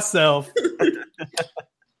with myself.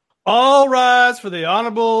 All rise for the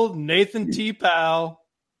Honorable Nathan T. Powell.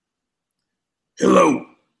 Hello.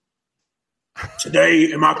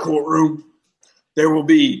 Today in my courtroom, there will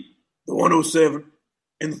be the 107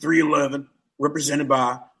 and the 311 represented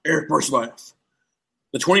by Eric Bertzloff.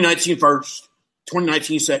 The 2019 first,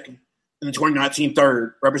 2019 second, and the 2019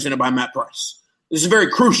 third represented by Matt Price. This is a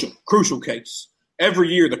very crucial case. Every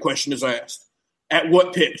year the question is asked, at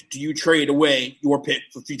what pick do you trade away your pick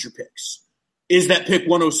for future picks? Is that pick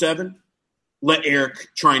 107? Let Eric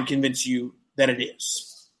try and convince you that it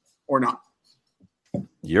is or not.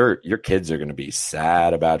 Your kids are going to be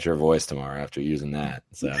sad about your voice tomorrow after using that.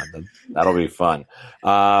 So that'll be fun.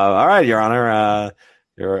 All right, Your Honor,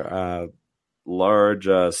 your large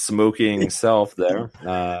smoking self there,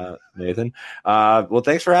 Nathan. Well,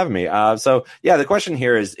 thanks for having me. So yeah, the question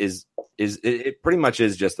here is it pretty much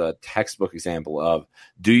is just a textbook example of,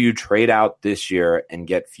 do you trade out this year and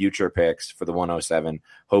get future picks for the 107,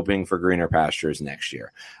 hoping for greener pastures next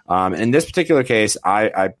year? In this particular case,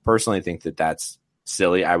 I personally think that that's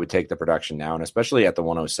silly. I would take the production now, and especially at the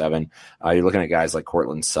 107, you're looking at guys like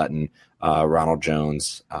Cortland Sutton, Ronald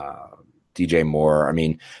Jones, DJ Moore. I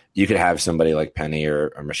mean, you could have somebody like Penny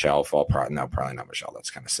or Michelle fall. Probably not Michelle.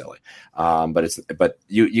 That's kind of silly. But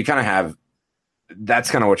you kind of have.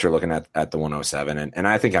 That's kind of what you're looking at the 107, and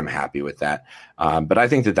I think I'm happy with that. But I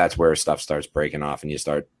think that's where stuff starts breaking off, and you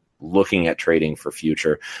start looking at trading for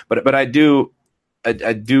future. But I do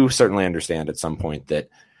certainly understand at some point that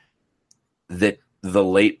the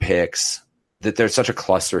late picks, that there's such a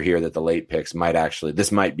cluster here that the late picks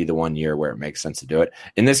this might be the one year where it makes sense to do it.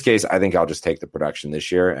 In this case, I think I'll just take the production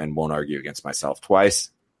this year and won't argue against myself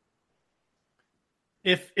twice.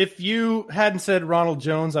 If you hadn't said Ronald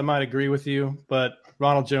Jones, I might agree with you, but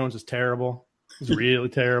Ronald Jones is terrible. He's really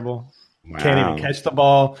terrible. Wow. Can't even catch the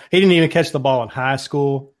ball. He didn't even catch the ball in high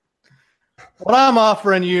school. What I'm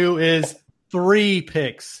offering you is 3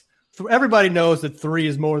 picks. Everybody knows that 3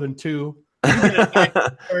 is more than 2. You get a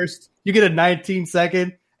 19 first, you get a 19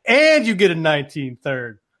 second, and you get a 19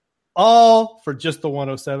 third. All for just the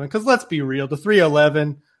 107. Because let's be real, the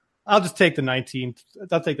 311, I'll just take the 19.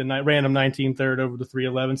 I'll take the random 19 third over the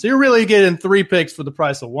 311. So you're really getting 3 picks for the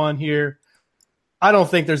price of 1 here. I don't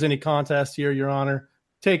think there's any contest here, Your Honor.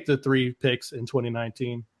 Take the 3 picks in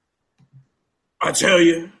 2019. I tell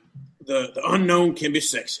you, the unknown can be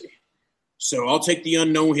sexy. So I'll take the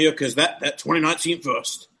unknown here because that 2019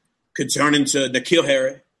 first could turn into the Kill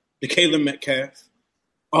Harry, the Caleb Metcalf,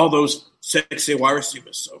 all those sexy wide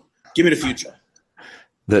receivers. So give me the future.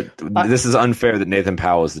 This is unfair that Nathan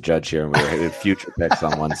Powell is the judge here, and we were future picks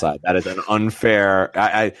on one side. That is an unfair.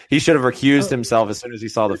 He should have recused himself as soon as he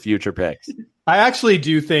saw the future picks. I actually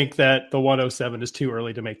do think that the 107 is too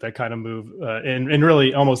early to make that kind of move in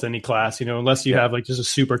really almost any class, unless you have like just a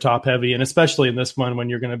super top heavy, and especially in this one when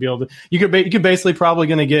you're going to be able to, you could basically probably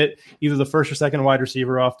going to get either the first or second wide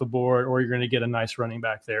receiver off the board, or you're going to get a nice running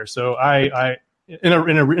back there. So I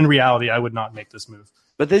In reality, I would not make this move.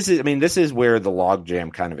 But this is where the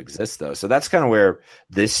logjam kind of exists, though. So that's kind of where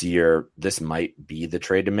this year, this might be the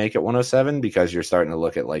trade to make at 107, because you're starting to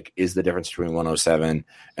look at, like, is the difference between 107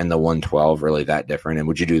 and the 112 really that different? And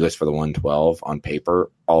would you do this for the 112 on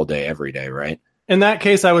paper all day, every day, right? In that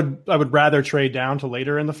case, I would rather trade down to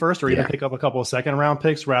later in the first, or even pick up a couple of second round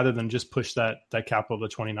picks rather than just push that capital to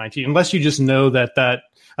 2019. Unless you just know that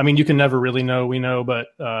I mean, you can never really know. We know, but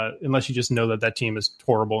unless you just know that team is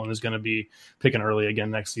horrible and is going to be picking early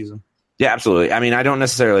again next season. Yeah, absolutely. I mean, I don't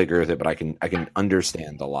necessarily agree with it, but I can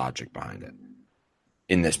understand the logic behind it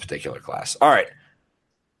in this particular class. All right.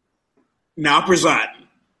 Now presiding,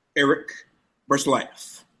 Eric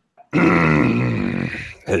Berslayev.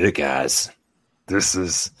 Hey guys. This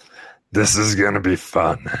is going to be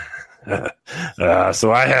fun.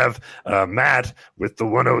 So I have Matt with the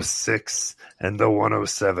 106 and the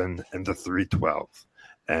 107 and the 312.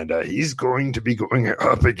 And he's going to be going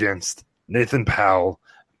up against Nathan Powell,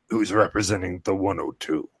 who's representing the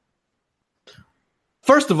 102.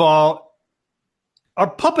 First of all, are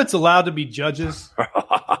puppets allowed to be judges?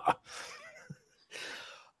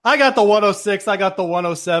 I got the 106. I got the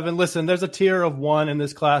 107. Listen, there's a tier of one in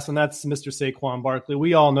this class, and that's Mr. Saquon Barkley.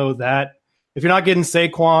 We all know that. If you're not getting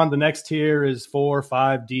Saquon, the next tier is 4 or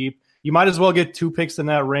 5 deep. You might as well get 2 picks in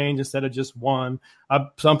that range instead of just one.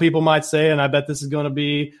 Some people might say, and I bet this is going to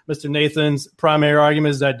be Mr. Nathan's primary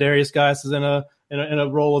argument, is that Darius Geis is in a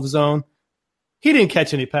role of zone. He didn't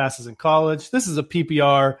catch any passes in college. This is a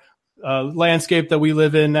PPR landscape that we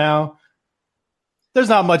live in now. There's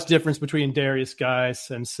not much difference between Darius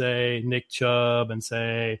Geis and, say, Nick Chubb and,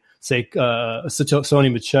 say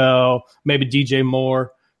Sony Michel, maybe DJ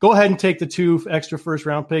Moore. Go ahead and take the 2 extra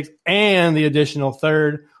first-round picks and the additional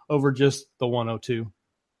third over just the 102.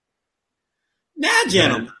 Now,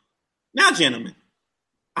 gentlemen,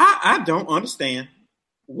 I don't understand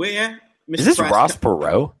where Mr. Is this Price Ross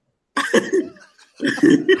Perot?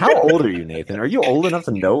 How old are you, Nathan? Are you old enough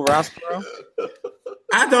to know Ross Perot?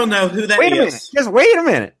 I don't know who that is. Wait a minute. Just wait a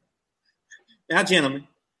minute. Now, gentlemen,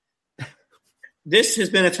 this has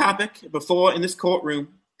been a topic before in this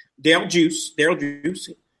courtroom. Daryl Juice,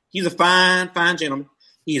 he's a fine gentleman.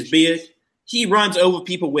 He is big. He runs over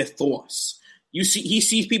people with force. He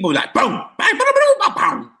sees people like boom, bang, boom, boom,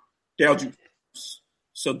 boom. Daryl Juice.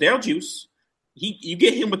 So Daryl Juice, you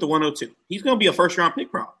get him with the 102. He's going to be a first-round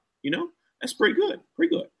pick probably. You know, that's pretty good.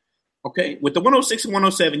 Okay, with the 106 and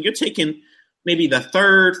 107, you're taking maybe the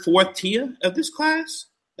 3rd, 4th tier of this class.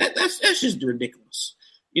 That's just ridiculous.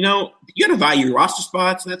 You know, you got to value your roster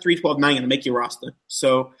spots, and that 312 not going to make your roster.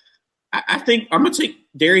 So I think I'm going to take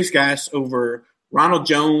Darius Geis over Ronald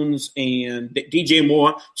Jones and DJ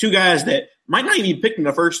Moore, 2 guys that might not even be picked in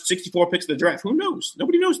the first 64 picks of the draft. Who knows?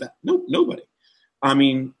 Nobody knows that. Nobody. I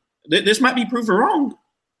mean, this might be proven wrong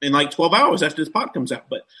in like 12 hours after this pod comes out.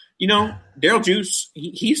 But, you know, Daryl Juice,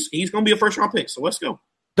 he's going to be a first-round pick, so let's go.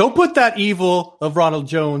 Don't put that evil of Ronald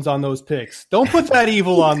Jones on those picks. Don't put that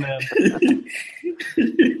evil on them.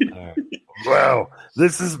 Well,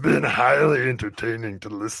 this has been highly entertaining to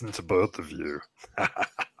listen to both of you.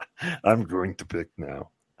 I'm going to pick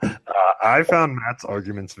now. I found Matt's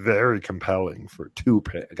arguments very compelling for 2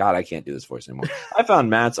 picks. God, I can't do this voice anymore. I found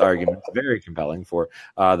Matt's arguments very compelling for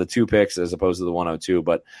the 2 picks as opposed to the 102.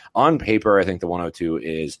 But on paper, I think the 102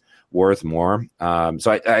 is worth more.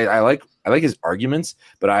 So I like his arguments,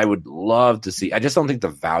 but I would love to see. I just don't think the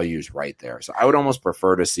value is right there. So I would almost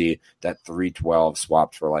prefer to see that 312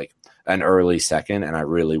 swapped for like an early second, and I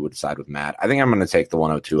really would side with Matt. I think I'm going to take the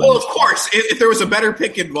 102. Well, of course, if there was a better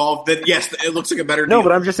pick involved, then yes, it looks like a better deal. No,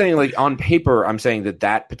 but I'm just saying, like on paper, I'm saying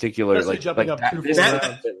that particular that's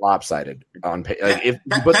that lopsided on paper. Like,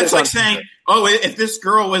 that's like saying, oh, if this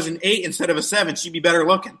girl was an 8 instead of a 7, she'd be better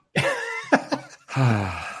looking.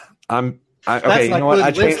 Okay, you know what? I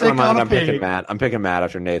changed my mind. I'm picking Matt. I'm picking Matt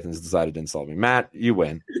after Nathan's decided to insult me. Matt, you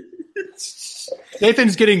win.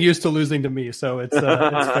 Nathan's getting used to losing to me, so it's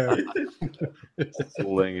fair.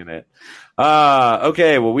 Slinging it.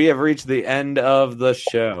 Okay, well, we have reached the end of the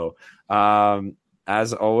show.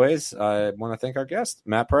 As always, I want to thank our guest,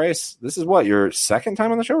 Matt Price. This is what, your 2nd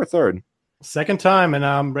time on the show or 3rd? 2nd time, and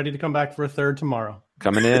I'm ready to come back for a 3rd tomorrow.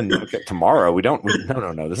 Coming in tomorrow.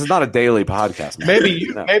 No. This is not a daily podcast. Man.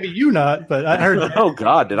 Maybe you not, but I heard that. Oh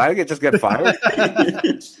God, did I just get fired?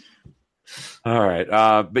 All right.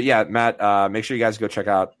 But yeah, Matt, make sure you guys go check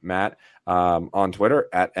out Matt on Twitter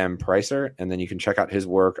at @mpricer, and then you can check out his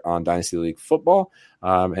work on Dynasty League Football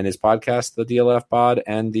and his podcast, the DLF Pod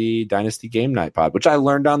and the Dynasty Game Night Pod, which I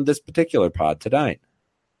learned on this particular pod tonight.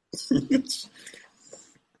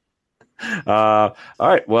 All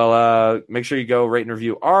right. Well, make sure you go rate and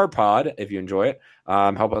review our pod if you enjoy it.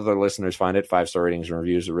 Help other listeners find it. 5-star ratings and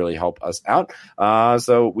reviews really help us out.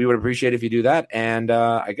 So we would appreciate if you do that. And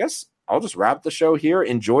I guess I'll just wrap the show here.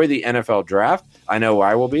 Enjoy the NFL draft. I know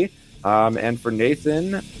I will be. And for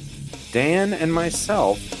Nathan, Dan, and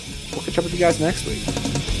myself, we'll catch up with you guys next week.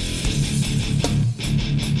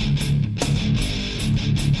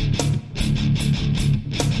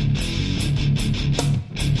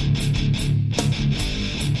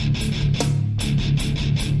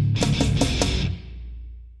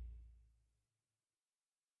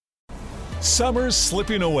 Summer's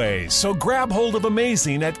slipping away, so grab hold of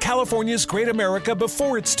amazing at California's Great America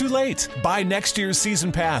before it's too late. Buy next year's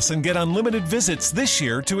season pass and get unlimited visits this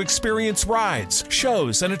year to experience rides,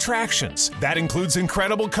 shows, and attractions. That includes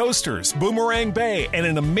incredible coasters, Boomerang Bay, and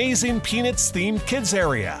an amazing Peanuts-themed kids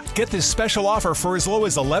area. Get this special offer for as low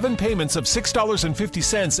as 11 payments of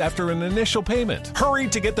 $6.50 after an initial payment. Hurry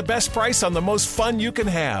to get the best price on the most fun you can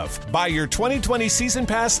have. Buy your 2020 season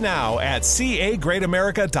pass now at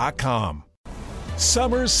cagreatamerica.com.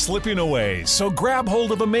 Summer's slipping away, so grab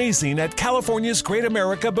hold of amazing at California's Great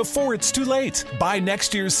America before it's too late. Buy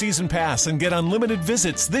next year's season pass and get unlimited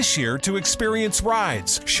visits this year to experience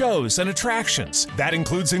rides, shows, and attractions. That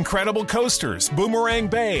includes incredible coasters, Boomerang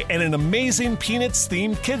Bay, and an amazing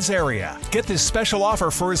Peanuts-themed kids area. Get this special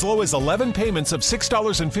offer for as low as 11 payments of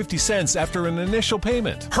 $6.50 after an initial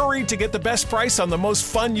payment. Hurry to get the best price on the most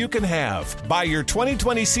fun you can have. Buy your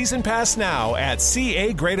 2020 season pass now at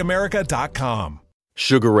cagreatamerica.com.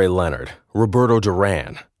 Sugar Ray Leonard, Roberto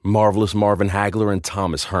Duran, Marvelous Marvin Hagler, and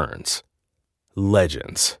Thomas Hearns.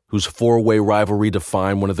 Legends, whose four-way rivalry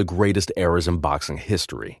defined one of the greatest eras in boxing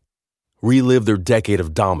history. Relive their decade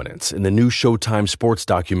of dominance in the new Showtime sports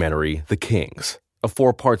documentary, The Kings, a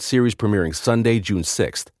 4-part series premiering Sunday, June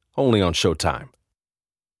 6th, only on Showtime.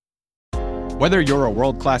 Whether you're a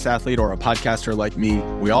world-class athlete or a podcaster like me,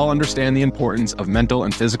 we all understand the importance of mental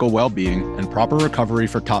and physical well-being and proper recovery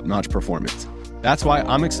for top-notch performance. That's why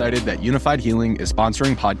I'm excited that Unified Healing is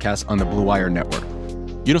sponsoring podcasts on the Blue Wire Network.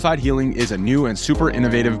 Unified Healing is a new and super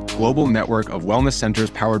innovative global network of wellness centers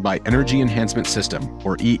powered by Energy Enhancement System,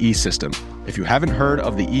 or EE System. If you haven't heard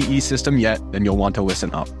of the EE System yet, then you'll want to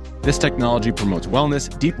listen up. This technology promotes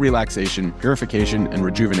wellness, deep relaxation, purification, and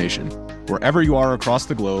rejuvenation. Wherever you are across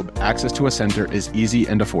the globe, access to a center is easy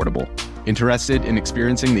and affordable. Interested in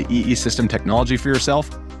experiencing the EE System technology for yourself?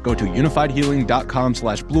 Go to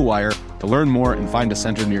unifiedhealing.com/bluewire to learn more and find a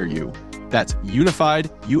center near you. That's unified,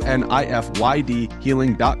 UNIFYD,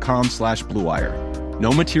 healing.com/bluewire.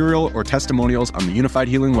 No material or testimonials on the Unified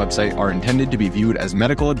Healing website are intended to be viewed as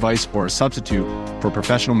medical advice or a substitute for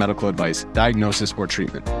professional medical advice, diagnosis, or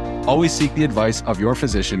treatment. Always seek the advice of your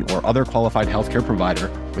physician or other qualified healthcare provider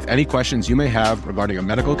with any questions you may have regarding a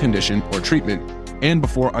medical condition or treatment and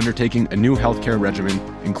before undertaking a new healthcare regimen,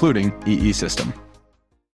 including EE System.